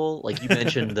possible. Like you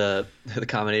mentioned, the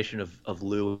combination of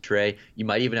Lou and Trey. You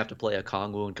might even have to play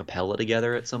Okongwu and Capella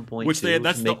together at some point. That's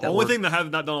the only thing they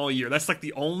have not done all year. That's like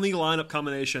the only lineup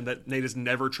combination that Nate has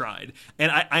never tried.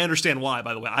 And I understand why,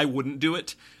 by the way. I wouldn't do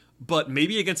it. But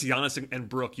maybe against Giannis and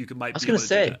Brook, I was going to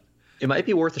say, it might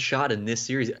be worth a shot in this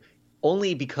series.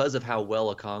 Only because of how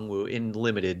well Okongwu, in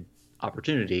limited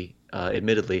opportunity,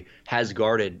 admittedly, has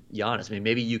guarded Giannis. I mean,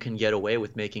 maybe you can get away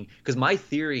with making – because my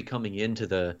theory coming into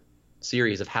the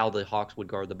series of how the Hawks would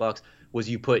guard the Bucks was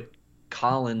you put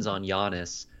Collins on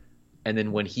Giannis, and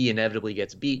then when he inevitably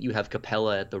gets beat, you have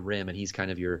Capella at the rim, and he's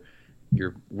kind of your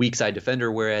weak side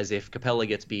defender, whereas if Capella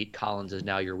gets beat, Collins is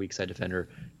now your weak side defender,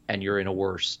 and you're in a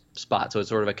worse spot. So it's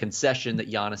sort of a concession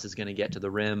that Giannis is going to get to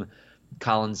the rim.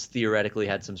 Collins theoretically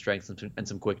had some strength and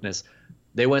some quickness.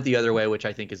 They went the other way, which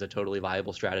I think is a totally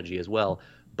viable strategy as well.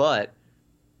 But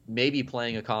maybe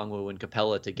playing Okongwu and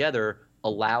Capella together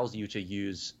allows you to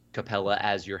use Capella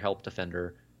as your help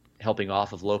defender, helping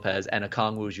off of Lopez, and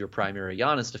Okongwu is your primary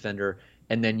Giannis defender,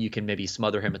 and then you can maybe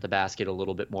smother him at the basket a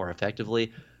little bit more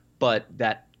effectively. But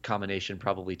that combination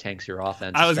probably tanks your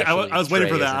offense. I was waiting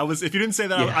for that. If you didn't say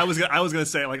that, yeah. I was going to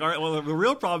say, like, all right, well, the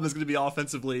real problem is going to be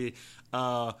offensively.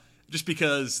 Just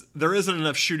because there isn't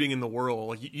enough shooting in the world.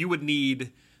 Like, you would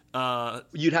need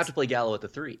you'd have to play Gallo at the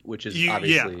 3, which is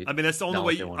obviously yeah. I mean, that's the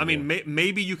only way.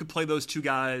 Maybe you could play those two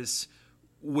guys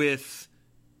with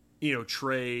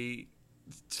Trey,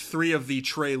 3 of the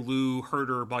Trey, Lou,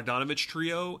 Herter, Bogdanovic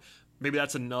trio. Maybe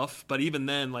that's enough, but even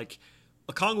then, like,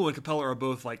 Okongwu and Capella are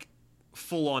both like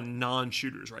full on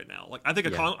non-shooters right now. Like, I think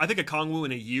Okongwu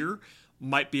in a year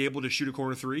might be able to shoot a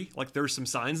corner 3. Like, there's some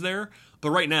signs there,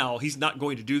 but right now he's not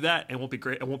going to do that, and won't be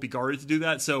great. And won't be guarded to do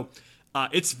that. So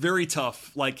it's very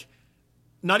tough. Like,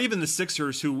 not even the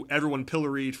Sixers, who everyone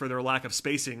pilloried for their lack of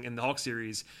spacing in the Hawks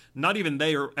series, not even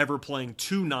they are ever playing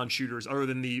 2 non-shooters, other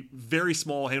than the very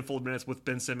small handful of minutes with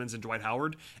Ben Simmons and Dwight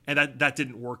Howard, and that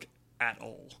didn't work at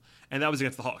all. And that was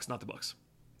against the Hawks, not the Bucks.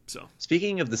 So,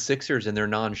 speaking of the Sixers and their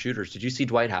non-shooters, did you see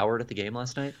Dwight Howard at the game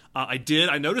last night? I did.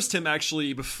 I noticed him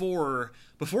actually before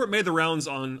it made the rounds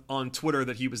on Twitter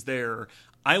that he was there.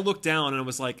 I looked down and I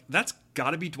was like, that's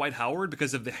got to be Dwight Howard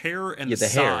because of the hair and the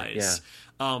size. Hair,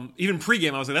 yeah. Even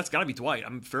pregame, I was like, that's got to be Dwight.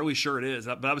 I'm fairly sure it is,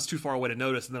 but I was too far away to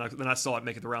notice. And then I saw it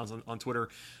making the rounds on Twitter.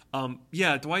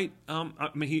 Yeah, Dwight. I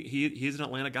mean, he is an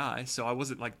Atlanta guy, so I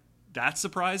wasn't like that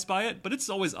surprised by it, but it's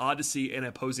always odd to see an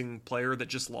opposing player that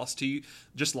just lost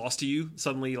to you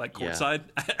suddenly, like, courtside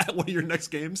at one of your next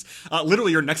games.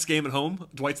 Literally your next game at home,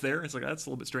 Dwight's there. It's like, that's a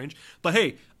little bit strange. But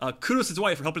hey, kudos to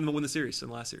Dwight for helping them win the series in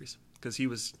the last series, because he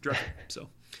was dreadful. So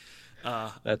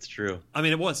that's true. I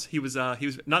mean, he was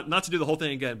not to do the whole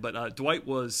thing again, but Dwight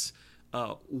was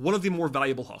one of the more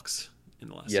valuable Hawks in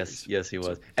the last series. Yes, he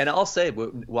was. And I'll say,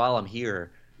 while I'm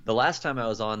here, the last time I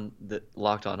was on the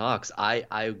Locked On Hawks,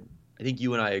 I think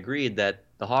you and I agreed that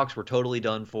the Hawks were totally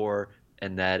done for,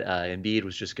 and that Embiid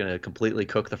was just going to completely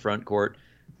cook the front court,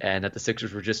 and that the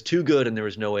Sixers were just too good, and there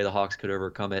was no way the Hawks could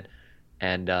overcome it.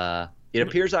 And it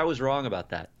appears I was wrong about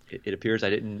that. It appears I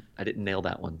didn't nail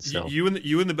that one. So you and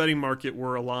the betting market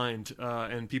were aligned,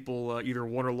 and people either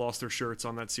won or lost their shirts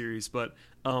on that series. But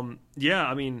yeah,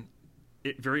 I mean,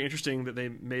 very interesting that they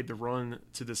made the run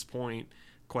to this point,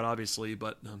 quite obviously,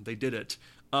 but they did it.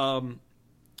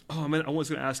 Oh, man, I was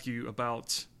going to ask you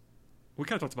about – we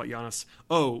kind of talked about Giannis.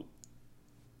 Oh,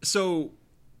 so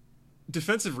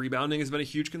defensive rebounding has been a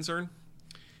huge concern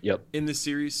in this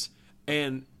series.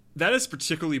 And that is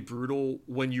particularly brutal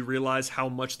when you realize how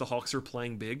much the Hawks are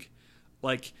playing big.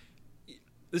 Like,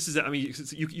 this is – I mean,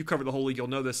 you cover the whole league. You'll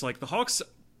know this. Like, the Hawks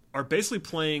are basically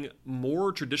playing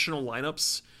more traditional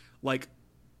lineups, like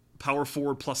power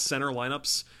forward plus center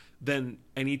lineups, than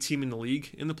any team in the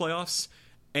league in the playoffs.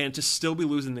 And to still be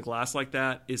losing the glass like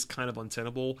that is kind of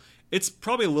untenable. It's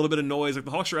probably a little bit of noise. Like,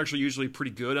 the Hawks are actually usually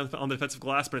pretty good on the defensive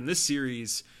glass, but in this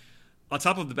series, on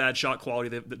top of the bad shot quality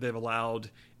they've allowed,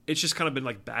 it's just kind of been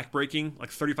like backbreaking. Like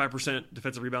 35%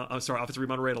 offensive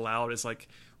rebound rate allowed is like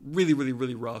really, really,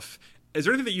 really rough. Is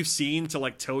there anything that you've seen to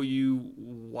like tell you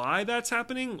why that's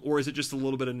happening, or is it just a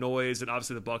little bit of noise? And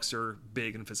obviously the Bucks are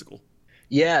big and physical.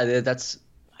 Yeah,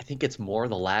 I think it's more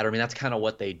the latter. I mean, that's kind of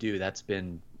what they do. That's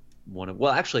been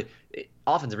actually,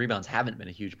 offensive rebounds haven't been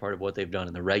a huge part of what they've done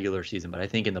in the regular season, but I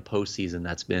think in the postseason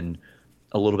that's been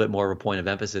a little bit more of a point of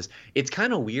emphasis. It's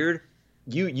kind of weird.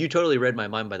 You totally read my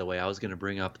mind, by the way. I was going to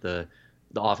bring up the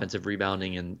offensive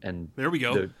rebounding and there we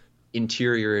go. The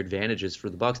interior advantages for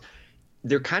the Bucks.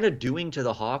 They're kind of doing to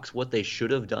the Hawks what they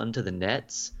should have done to the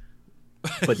Nets.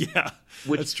 But yeah,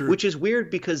 that's true. Which is weird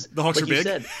because the Hawks like are you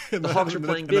big. said, the Hawks are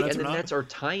playing big and the Nets are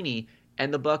tiny,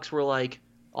 and the Bucks were like,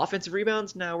 offensive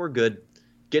rebounds, now we're good.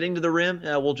 Getting to the rim,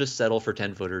 we'll just settle for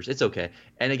 10-footers. It's okay.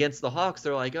 And against the Hawks,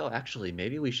 they're like, oh, actually,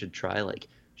 maybe we should try like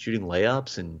shooting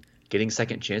layups and getting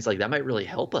second chance. Like that might really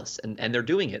help us. And they're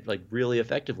doing it like really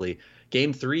effectively.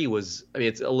 Game 3 was, I mean,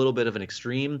 it's a little bit of an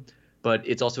extreme, but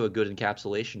it's also a good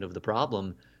encapsulation of the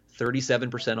problem.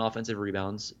 37% offensive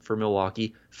rebounds for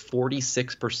Milwaukee,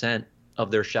 46% of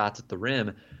their shots at the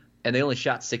rim, and they only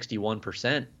shot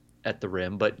 61% at the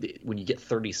rim. But when you get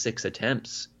 36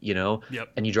 attempts, Yep.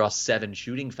 and you draw 7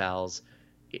 shooting fouls,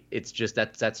 it's just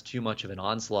that's too much of an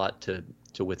onslaught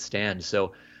to withstand.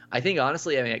 So I think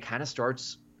honestly, I mean, it kind of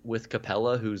starts with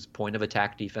Capella, whose point of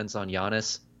attack defense on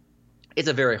Giannis. It's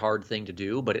a very hard thing to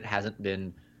do, but it hasn't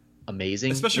been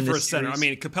amazing, especially for a center. series. I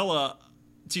mean, Capella,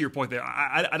 to your point there,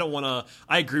 I don't want to.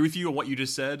 I agree with you on what you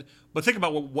just said, but think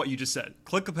about what you just said.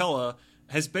 Clint Capella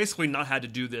has basically not had to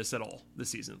do this at all this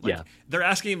season. Like, yeah, they're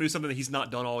asking him to do something that he's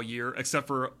not done all year, except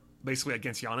for basically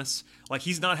against Giannis. Like,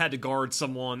 he's not had to guard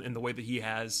someone in the way that he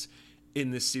has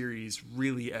in this series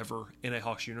really ever in a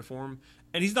Hawks uniform,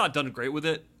 and he's not done great with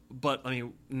it. But I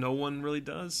mean, no one really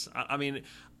does. I mean,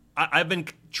 I've been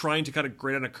trying to kind of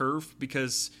grade on a curve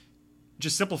because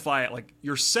just simplify it. Like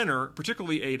your center,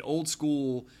 particularly an old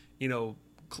school,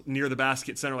 near the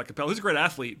basket center like Capella, who's a great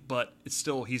athlete, but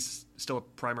he's still a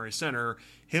primary center.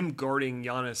 Him guarding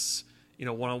Giannis,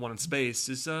 one-on-one in space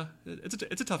is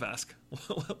it's a tough ask.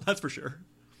 That's for sure.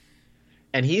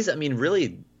 And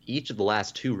really each of the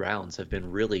last 2 rounds have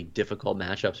been really difficult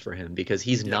matchups for him because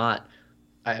he's not.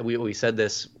 We said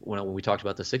this when we talked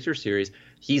about the Sixers series.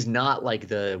 He's not like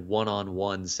the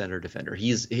one-on-one center defender.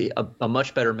 A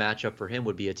much better matchup for him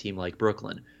would be a team like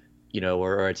Brooklyn,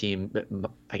 or a team.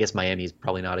 I guess Miami is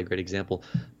probably not a great example,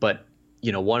 but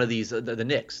one of these, the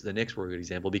Knicks. The Knicks were a good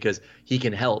example because he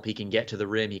can help. He can get to the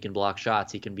rim. He can block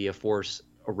shots. He can be a force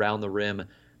around the rim,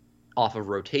 off of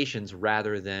rotations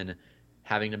rather than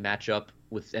having to match up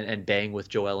with and bang with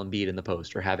Joel Embiid in the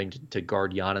post or having to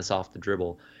guard Giannis off the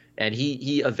dribble. And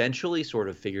he eventually sort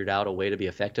of figured out a way to be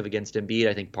effective against Embiid.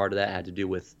 I think part of that had to do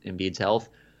with Embiid's health.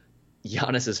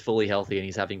 Giannis is fully healthy, and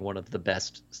he's having one of the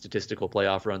best statistical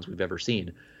playoff runs we've ever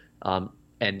seen. And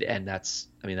that's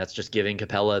just giving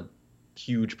Capella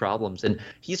huge problems. And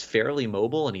he's fairly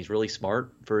mobile, and he's really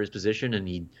smart for his position. And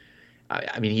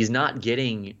he's not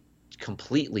getting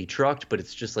completely trucked, but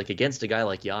it's just like against a guy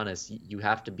like Giannis, you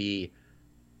have to be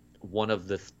one of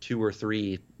the 2 or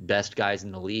 3 best guys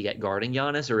in the league at guarding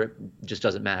Giannis, or it just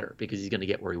doesn't matter because he's going to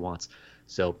get where he wants.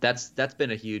 So that's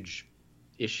been a huge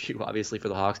issue, obviously, for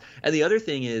the Hawks. And the other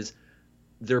thing is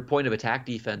their point of attack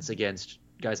defense against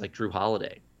guys like Drew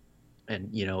Holiday,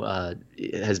 and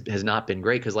has not been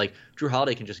great because like Drew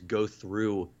Holiday can just go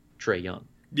through Trae Young,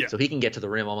 so he can get to the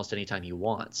rim almost anytime he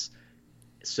wants.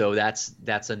 So that's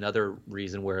another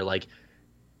reason where like.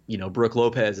 Brook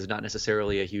Lopez is not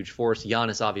necessarily a huge force.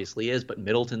 Giannis obviously is, but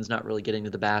Middleton's not really getting to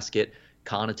the basket.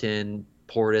 Connaughton,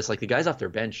 Portis, like the guys off their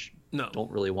bench don't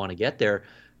really want to get there.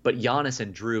 But Giannis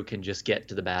and Drew can just get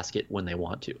to the basket when they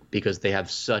want to because they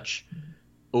have such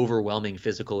overwhelming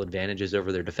physical advantages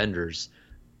over their defenders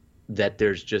that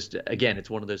there's just, again, it's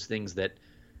one of those things that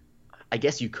I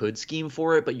guess you could scheme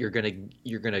for it, but you're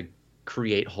gonna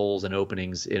create holes and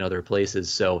openings in other places.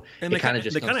 So it kind of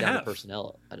just comes down to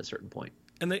personnel at a certain point.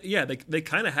 And they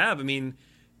kind of have. I mean,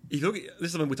 if you look at, this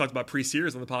is something we talked about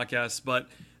pre-series on the podcast, but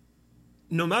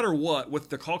no matter what, with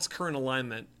the Hawks' current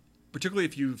alignment, particularly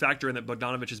if you factor in that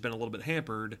Bogdanovich has been a little bit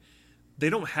hampered,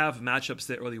 they don't have matchups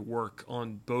that really work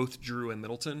on both Drew and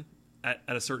Middleton at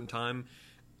a certain time,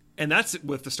 and that's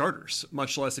with the starters.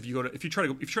 Much less if you try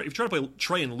to play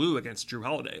Trae and Lou against Drew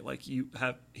Holiday, like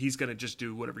he's going to just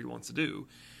do whatever he wants to do,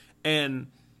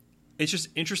 and it's just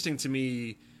interesting to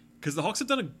me. Because the Hawks have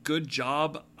done a good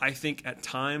job, I think, at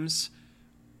times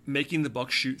making the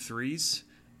Bucks shoot threes,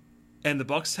 and the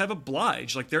Bucks have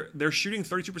obliged. Like they're shooting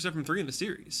 32% from 3 in the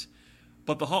series,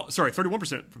 but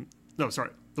 31% No,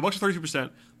 sorry. The Bucks are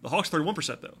 32%. The Hawks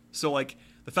 31% though. So like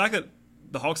the fact that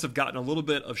the Hawks have gotten a little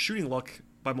bit of shooting luck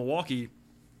by Milwaukee,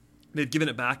 they've given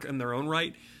it back in their own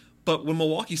right. But when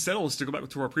Milwaukee settles, to go back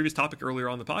to our previous topic earlier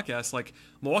on the podcast, like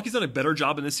Milwaukee's done a better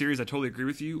job in this series. I totally agree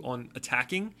with you on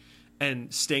attacking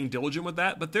and staying diligent with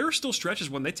that. But there are still stretches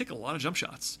when they take a lot of jump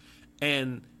shots.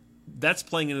 And that's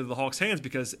playing into the Hawks' hands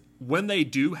because when they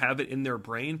do have it in their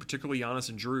brain, particularly Giannis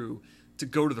and Drew, to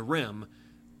go to the rim,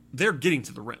 they're getting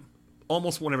to the rim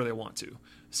almost whenever they want to.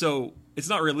 So it's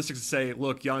not realistic to say,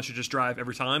 look, Giannis should just drive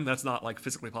every time. That's not like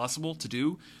physically possible to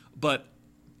do. But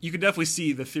you can definitely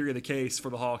see the theory of the case for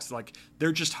the Hawks. Like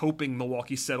they're just hoping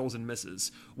Milwaukee settles and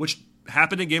misses, which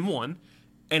happened in game 1,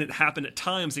 and it happened at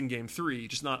times in game 3,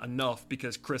 just not enough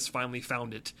because Chris finally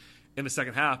found it in the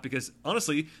second half. Because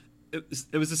honestly,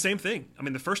 it was the same thing. I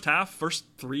mean, the first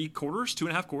 3 quarters,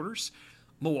 2.5 quarters,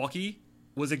 Milwaukee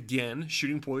was again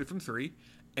shooting poorly from 3,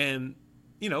 and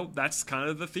you know that's kind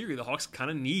of the theory. The Hawks kind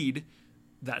of need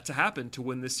that to happen to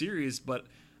win this series. But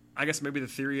I guess maybe the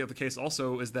theory of the case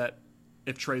also is that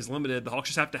if Trey's limited, the Hawks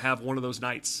just have to have one of those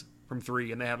nights from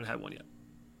 3, and they haven't had one yet.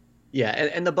 Yeah,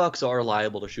 and the Bucks are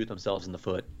liable to shoot themselves in the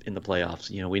foot in the playoffs.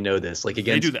 You know, we know this. Like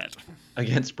against, they do that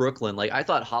against Brooklyn. Like I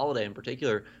thought Holiday in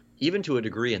particular, even to a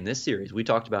degree in this series, we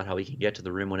talked about how he can get to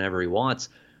the rim whenever he wants.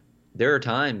 There are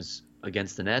times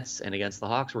against the Nets and against the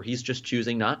Hawks where he's just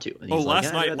choosing not to. And he's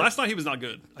last night he was not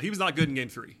good. He was not good in game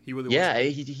 3. He really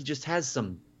wasn't. He just has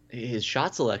his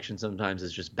shot selection sometimes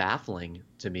is just baffling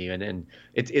to me, and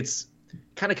it's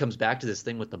kind of comes back to this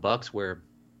thing with the Bucks where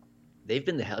they've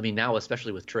been now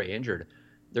especially with Trey injured,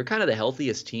 they're kind of the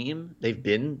healthiest team. They've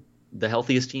been the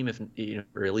healthiest team,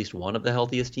 or at least one of the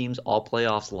healthiest teams all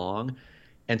playoffs long.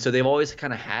 And so they've always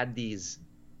kind of had these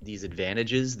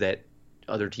advantages that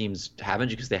other teams haven't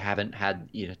because they haven't had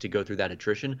to go through that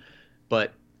attrition.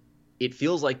 But it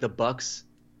feels like the Bucks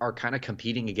are kind of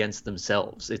competing against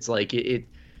themselves. It's like it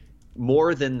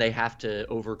more than they have to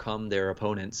overcome their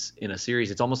opponents in a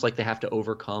series. It's almost like they have to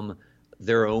overcome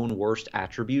their own worst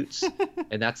attributes,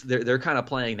 and they're kind of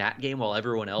playing that game while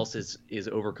everyone else is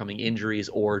overcoming injuries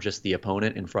or just the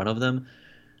opponent in front of them.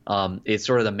 It's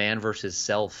sort of the man versus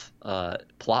self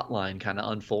plot line kind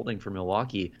of unfolding for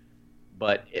Milwaukee.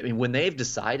 But I mean, when they've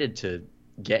decided to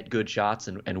get good shots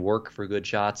and work for good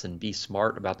shots and be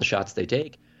smart about the shots they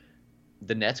take,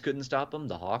 the Nets couldn't stop them.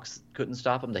 The Hawks couldn't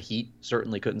stop them. The Heat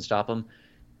certainly couldn't stop them.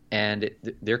 And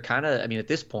they're kind of, I mean, at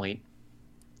this point,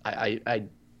 I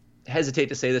hesitate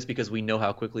to say this because we know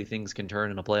how quickly things can turn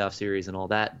in a playoff series and all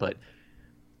that. But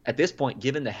at this point,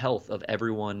 given the health of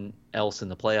everyone else in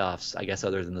the playoffs, I guess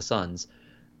other than the Suns,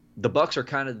 the Bucks are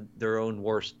kind of their own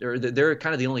worst, or they're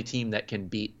kind of the only team that can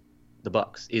beat the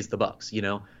Bucks, if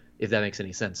that makes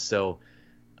any sense. So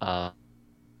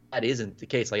that isn't the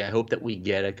case. Like I hope that we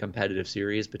get a competitive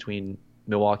series between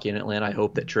Milwaukee and Atlanta. I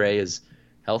hope that Trey is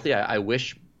healthy. I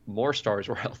wish more stars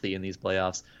were healthy in these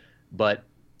playoffs, but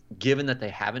given that they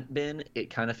haven't been, it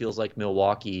kind of feels like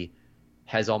Milwaukee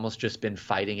has almost just been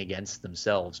fighting against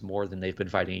themselves more than they've been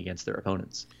fighting against their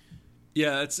opponents.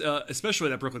 Yeah, it's especially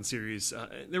that Brooklyn series.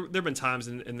 There have been times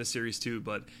in this series too,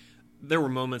 but there were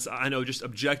moments, I know, just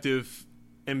objective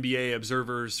NBA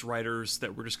observers, writers,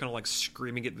 that were just kind of like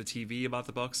screaming at the TV about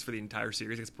the Bucks for the entire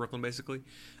series against Brooklyn, basically,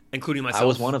 including myself. I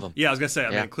was one of them. Yeah, I was gonna say, I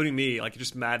mean, including me, like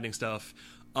just maddening stuff.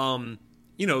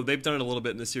 They've done it a little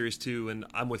bit in this series too, and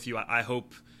I'm with you. I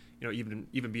hope,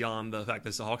 even beyond the fact that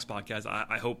it's a Hawks podcast,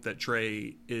 I hope that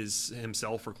Trey is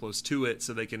himself or close to it,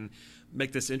 so they can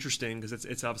make this interesting because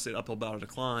it's obviously an uphill battle to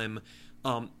climb.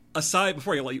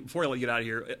 Before I let you get out of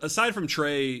here, aside from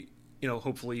Trey,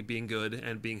 hopefully being good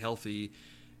and being healthy,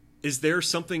 is there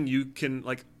something you can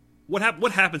like?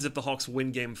 What happens if the Hawks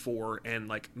win Game 4 and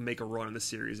like make a run in the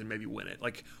series and maybe win it?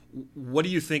 Like, what do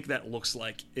you think that looks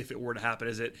like if it were to happen?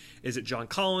 Is it John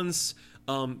Collins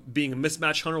being a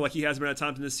mismatch hunter like he has been at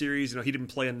times in this series? He didn't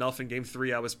play enough in Game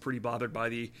 3. I was pretty bothered by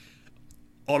the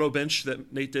auto bench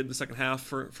that Nate did in the second half,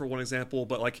 for one example.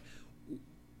 But like,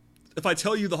 if I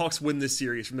tell you the Hawks win this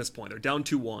series from this point, they're down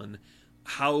 2-1.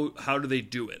 How do they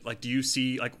do it? Like, do you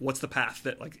see like what's the path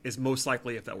that like is most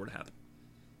likely if that were to happen?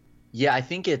 Yeah, I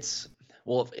think it's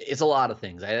a lot of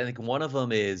things. I think one of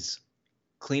them is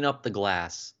clean up the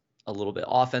glass a little bit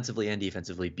offensively and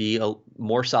defensively. Be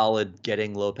more solid,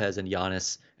 getting Lopez and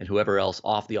Giannis and whoever else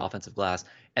off the offensive glass,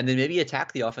 and then maybe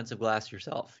attack the offensive glass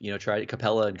yourself. Try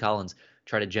Capella and Collins,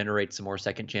 try to generate some more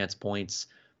second chance points.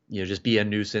 Just be a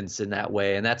nuisance in that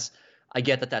way. And I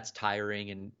get that that's tiring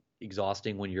and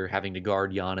exhausting when you're having to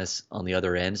guard Giannis on the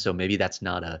other end. So maybe that's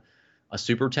not a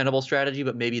super tenable strategy,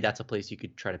 but maybe that's a place you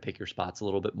could try to pick your spots a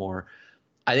little bit more.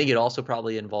 I think it also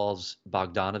probably involves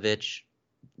Bogdanovich,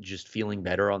 just feeling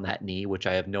better on that knee, which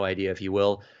I have no idea if he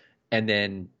will, and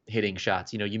then hitting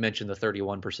shots. You mentioned the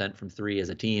 31% from three as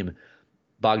a team.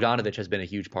 Bogdanovic has been a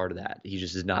huge part of that. He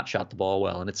just has not shot the ball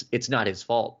well, and it's not his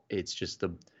fault. It's just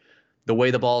the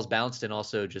way the ball's bounced, and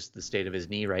also just the state of his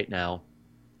knee right now.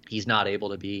 He's not able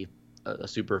to be a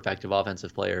super effective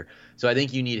offensive player. So I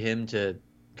think you need him to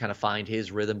kind of find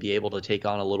his rhythm, be able to take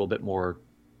on a little bit more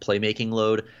playmaking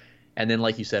load. And then,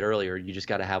 like you said earlier, you just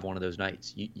got to have one of those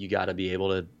nights. You got to be able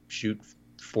to shoot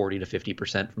 40 to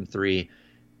 50% from three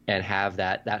and have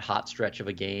that hot stretch of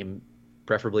a game,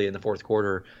 preferably in the fourth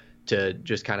quarter, to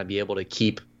just kind of be able to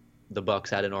keep the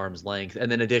Bucks at an arm's length.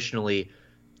 And then additionally,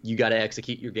 you got to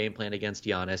execute your game plan against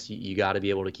Giannis. You got to be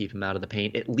able to keep him out of the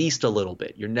paint at least a little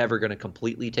bit. You're never going to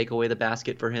completely take away the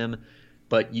basket for him,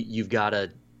 but you've got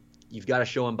to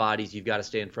show him bodies. You've got to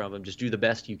stay in front of him. Just do the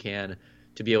best you can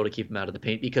to be able to keep him out of the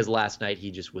paint, because last night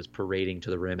he just was parading to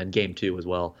the rim, and game two as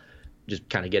well, just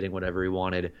kind of getting whatever he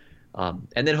wanted. And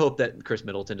then hope that Chris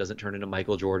Middleton doesn't turn into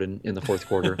Michael Jordan in the fourth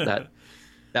quarter.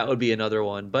 That would be another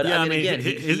one. But yeah, again,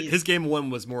 his game one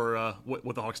was more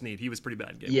what the Hawks need. He was pretty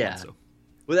bad in game one. So.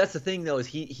 Well, that's the thing though, is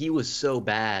he was so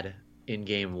bad in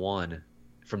game one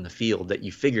from the field that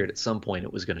you figured at some point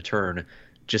it was going to turn.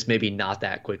 Just maybe not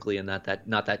that quickly and not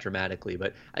that dramatically.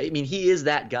 But I mean, he is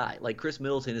that guy. Like, Chris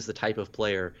Middleton is the type of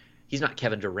player. He's not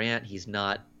Kevin Durant. He's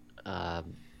not,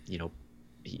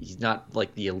 he's not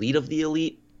like the elite of the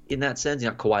elite in that sense. He's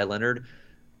not Kawhi Leonard.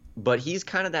 But he's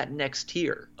kind of that next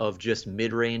tier of just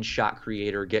mid-range shot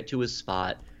creator, get to his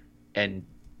spot and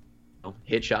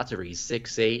hit shots over. He's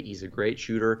 6'8". He's a great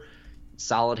shooter,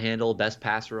 solid handle, best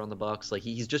passer on the Bucks. Like,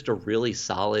 he's just a really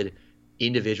solid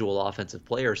individual offensive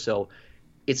player. So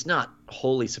it's not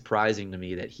wholly surprising to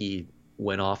me that he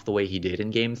went off the way he did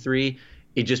in game three.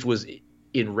 It just was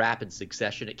in rapid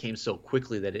succession. It came so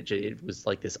quickly that it was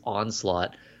like this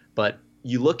onslaught. But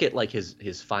you look at like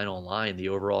his final line, the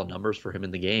overall numbers for him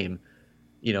in the game,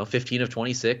 15 of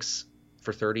 26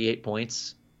 for 38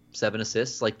 points, 7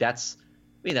 assists. Like, that's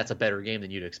a better game than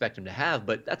you'd expect him to have,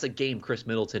 but that's a game Chris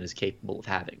Middleton is capable of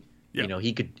having. Yep.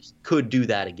 He could do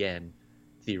that again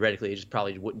theoretically. It just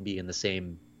probably wouldn't be in the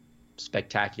same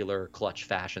spectacular clutch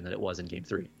fashion that it was in game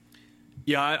three.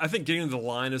 Yeah, I think getting to the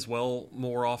line as well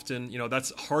more often,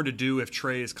 that's hard to do if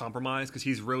Trae is compromised, because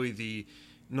he's really the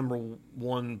number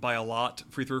one by a lot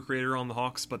free throw creator on the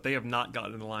Hawks, but they have not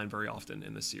gotten in the line very often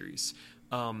in this series.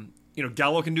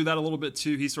 Gallo can do that a little bit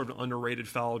too. He's sort of an underrated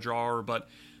foul drawer, but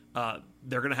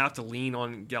they're going to have to lean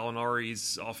on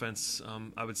Gallinari's offense.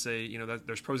 I would say, that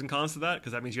there's pros and cons to that,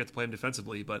 because that means you have to play him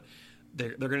defensively, but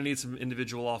they're going to need some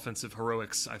individual offensive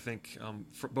heroics, I think,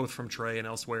 both from Trae and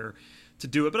elsewhere to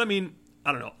do it. But I mean,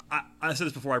 I don't know. I said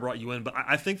this before I brought you in, but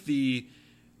I think the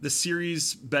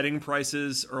series betting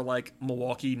prices are like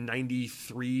Milwaukee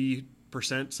 93%,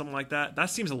 something like that. That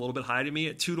seems a little bit high to me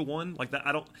at 2-1. Like that,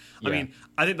 I mean,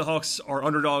 I think the Hawks are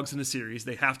underdogs in the series.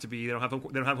 They have to be. They don't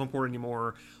have home court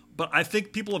anymore. But I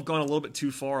think people have gone a little bit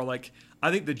too far. Like,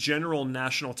 I think the general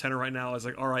national tenor right now is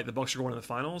like, all right, the Bucks are going to the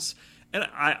finals, and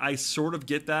I sort of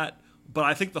get that. But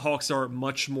I think the Hawks are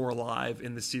much more alive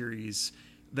in the series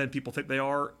than people think they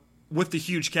are, with the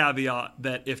huge caveat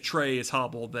that if Trae is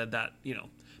hobbled, then that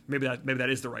maybe that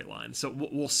is the right line. So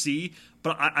we'll see.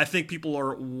 But I think people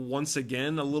are once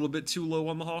again a little bit too low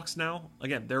on the Hawks now.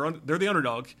 Again, they're the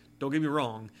underdog. Don't get me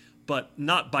wrong, but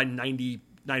not by 90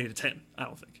 to 10. I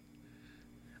don't think.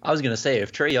 I was gonna say,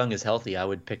 if Trae Young is healthy, I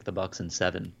would pick the Bucks in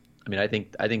 7. I mean, I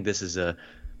think this is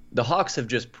the Hawks have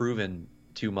just proven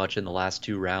too much in the last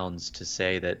 2 rounds to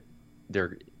say that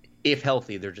they're, if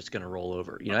healthy, they're just gonna roll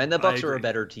over. And the Bucks are a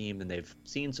better team than they've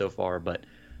seen so far, but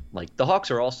like, the Hawks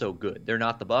are also good. They're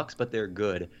not the Bucks, but they're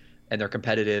good, and they're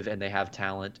competitive, and they have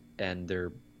talent, and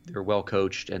they're well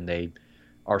coached, and they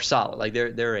are solid. Like, they're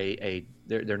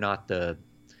not the,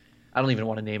 I don't even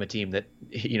want to name a team that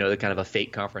they're kind of a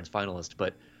fake conference finalist,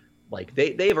 but like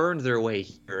they've earned their way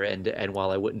here. And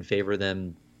while I wouldn't favor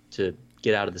them to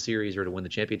get out of the series or to win the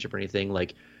championship or anything,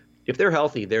 like, if they're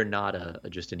healthy, they're not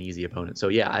just an easy opponent. So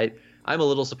yeah, I'm a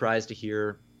little surprised to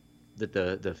hear that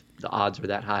the odds are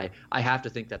that high. I have to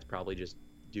think that's probably just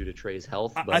due to Trae's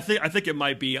health. But I think it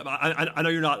might be. I know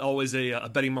you're not always a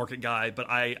betting market guy, but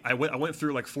I went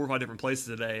through like 4 or 5 different places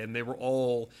today, and they were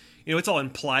all, it's all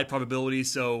implied probability.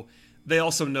 So they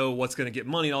also know what's going to get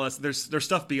money and all that. There's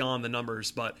stuff beyond the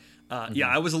numbers, but yeah,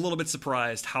 I was a little bit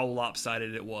surprised how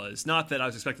lopsided it was. Not that I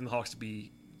was expecting the Hawks to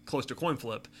be close to a coin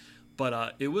flip,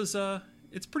 but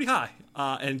it's pretty high.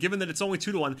 And given that it's only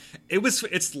 2-1,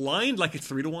 it's lined like it's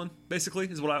 3-1. Basically,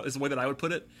 is the way that I would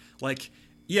put it. Like,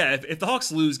 Yeah, if the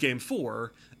Hawks lose Game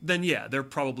 4, then yeah, they're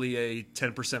probably a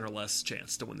 10% or less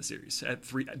chance to win the series.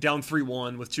 Down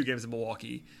 3-1 with 2 games in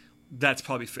Milwaukee, that's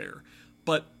probably fair.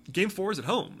 But Game 4 is at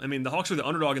home. I mean, the Hawks are the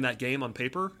underdog in that game on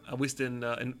paper, at least in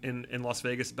Las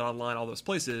Vegas, Bet Online, all those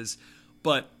places.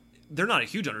 But they're not a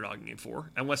huge underdog in Game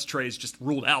 4, unless Trey's just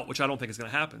ruled out, which I don't think is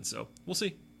going to happen. So we'll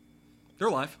see. They're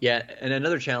alive. Yeah, and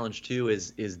another challenge too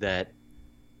is that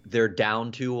they're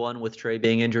down 2-1 with Trey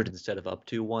being injured instead of up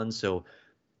 2-1. So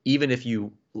even if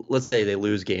let's say they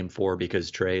lose Game 4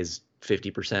 because Trey's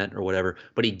 50% or whatever,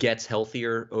 but he gets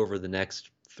healthier over the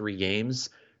next 3 games,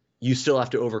 you still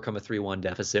have to overcome a 3-1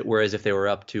 deficit. Whereas if they were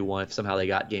up 2-1, if somehow they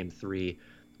got Game 3,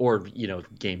 or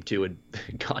Game 2 had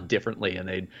gone differently and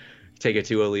they'd take a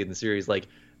 2-0 lead in the series, like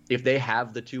if they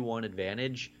have the 2-1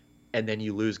 advantage and then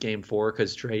you lose Game 4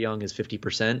 because Trae Young is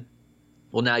 50%,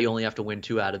 well, now you only have to win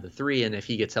 2 out of the 3, and if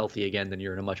he gets healthy again, then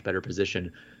you're in a much better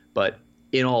position. But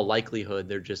in all likelihood,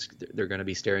 they're going to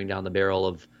be staring down the barrel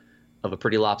of a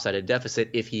pretty lopsided deficit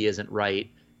if he isn't right,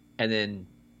 and then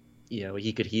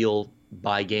he could heal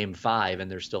by Game 5,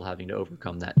 and they're still having to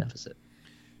overcome that deficit.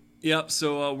 Yep.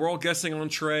 So we're all guessing on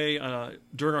Trey.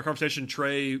 During our conversation,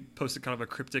 Trey posted kind of a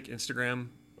cryptic Instagram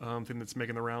thing that's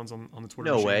making the rounds on the Twitter.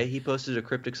 No machine. way. He posted a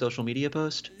cryptic social media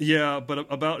post? Yeah,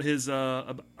 but about his, I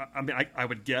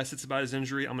would guess it's about his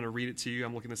injury. I'm going to read it to you.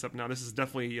 I'm looking this up now. This is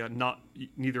definitely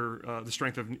neither the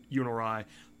strength of you nor I,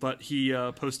 but he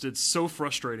posted "so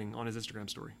frustrating" on his Instagram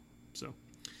story. So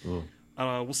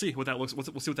we'll see what that looks.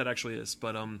 We'll see what that actually is.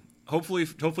 But hopefully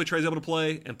Trey's able to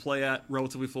play and play at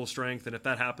relatively full strength. And if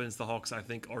that happens, the Hawks, I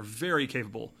think, are very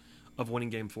capable of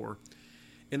winning Game 4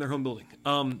 in their home building.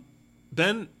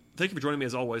 Ben, thank you for joining me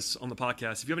as always on the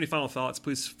podcast. If you have any final thoughts,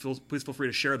 please feel free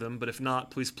to share them. But if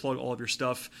not, please plug all of your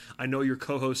stuff. I know your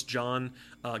co-host John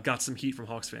got some heat from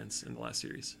Hawks fans in the last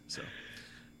series, so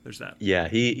there's that. Yeah,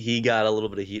 he got a little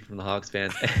bit of heat from the Hawks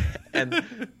fans, and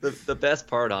the best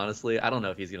part, honestly, I don't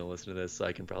know if he's going to listen to this, so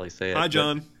I can probably say it. Hi,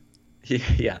 John.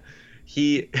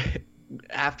 He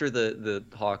after the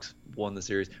Hawks won the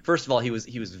series. First of all, he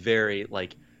was very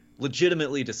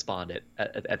legitimately despondent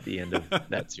at the end of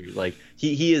that series. Like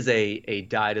he is a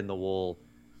dyed in the wool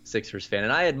Sixers fan,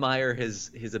 and I admire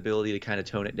his ability to kind of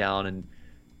tone it down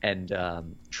and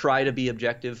try to be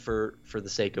objective for the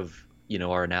sake of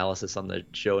our analysis on the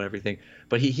show and everything.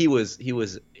 But he was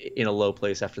in a low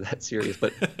place after that series.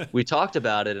 But we talked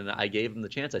about it, and I gave him the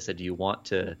chance. I said,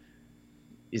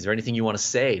 is there anything you want to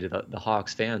say to the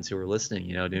Hawks fans who are listening?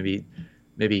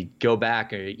 Maybe go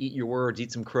back or eat your words,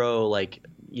 eat some crow,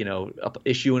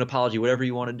 issue an apology, whatever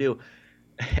you want to do.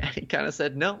 And he kind of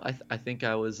said, no, I think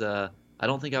I was, I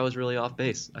don't think I was really off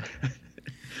base.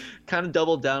 Kind of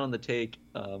doubled down on the take.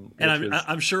 And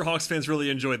I'm sure Hawks fans really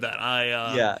enjoyed that.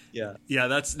 Yeah.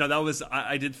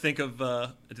 I did think of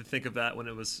that when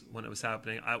it was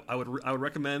happening. I would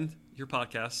recommend your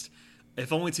podcast,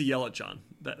 if only to yell at John.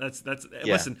 That's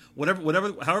yeah. Listen,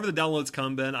 however the downloads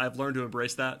come, Ben, I've learned to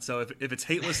embrace that. So if it's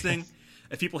hate listening,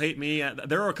 if people hate me,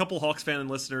 there are a couple Hawks fan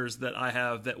listeners that I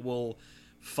have that will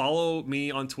follow me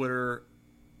on Twitter,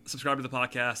 subscribe to the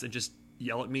podcast, and just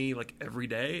yell at me every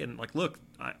day. And look,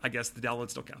 I guess the download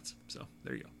still counts. So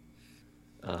there you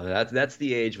go. That's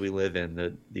the age we live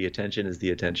in. The attention is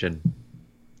the attention.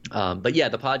 But yeah,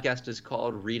 the podcast is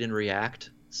called Read and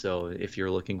React. So if you're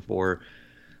looking for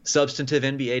substantive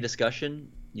NBA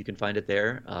discussion, you can find it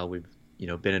there. We've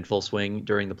been in full swing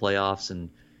during the playoffs and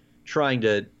trying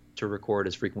to record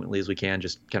as frequently as we can,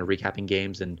 just kind of recapping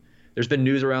games. And there's been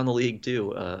news around the league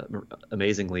too,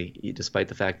 amazingly, despite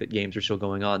the fact that games are still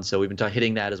going on. So we've been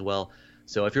hitting that as well.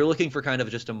 So if you're looking for kind of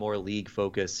just a more league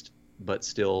focused but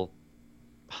still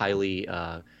highly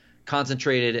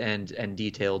concentrated and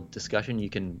detailed discussion,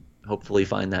 you can hopefully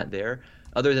find that there.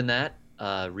 Other than that,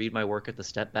 read my work at the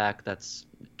Step Back.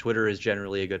 Twitter is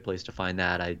generally a good place to find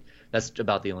that. That's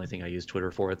about the only thing I use Twitter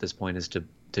for at this point, is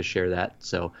to share that.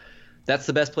 So that's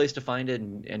the best place to find it,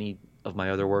 and any of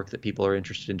my other work that people are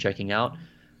interested in checking out,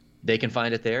 they can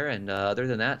find it there. And other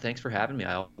than that, thanks for having me.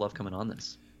 I love coming on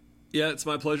this. Yeah, it's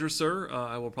my pleasure, sir.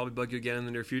 I will probably bug you again in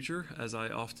the near future, as I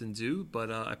often do,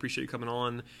 but I appreciate you coming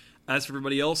on. As for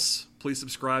everybody else, please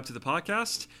subscribe to the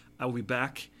podcast. I will be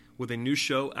back with a new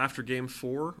show after Game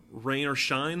 4. Rain or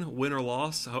shine, win or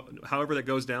loss, however that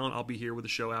goes down, I'll be here with the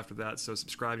show after that. So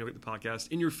subscribe, you'll get the podcast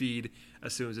in your feed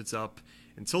as soon as it's up.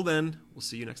 Until then, we'll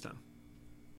see you next time.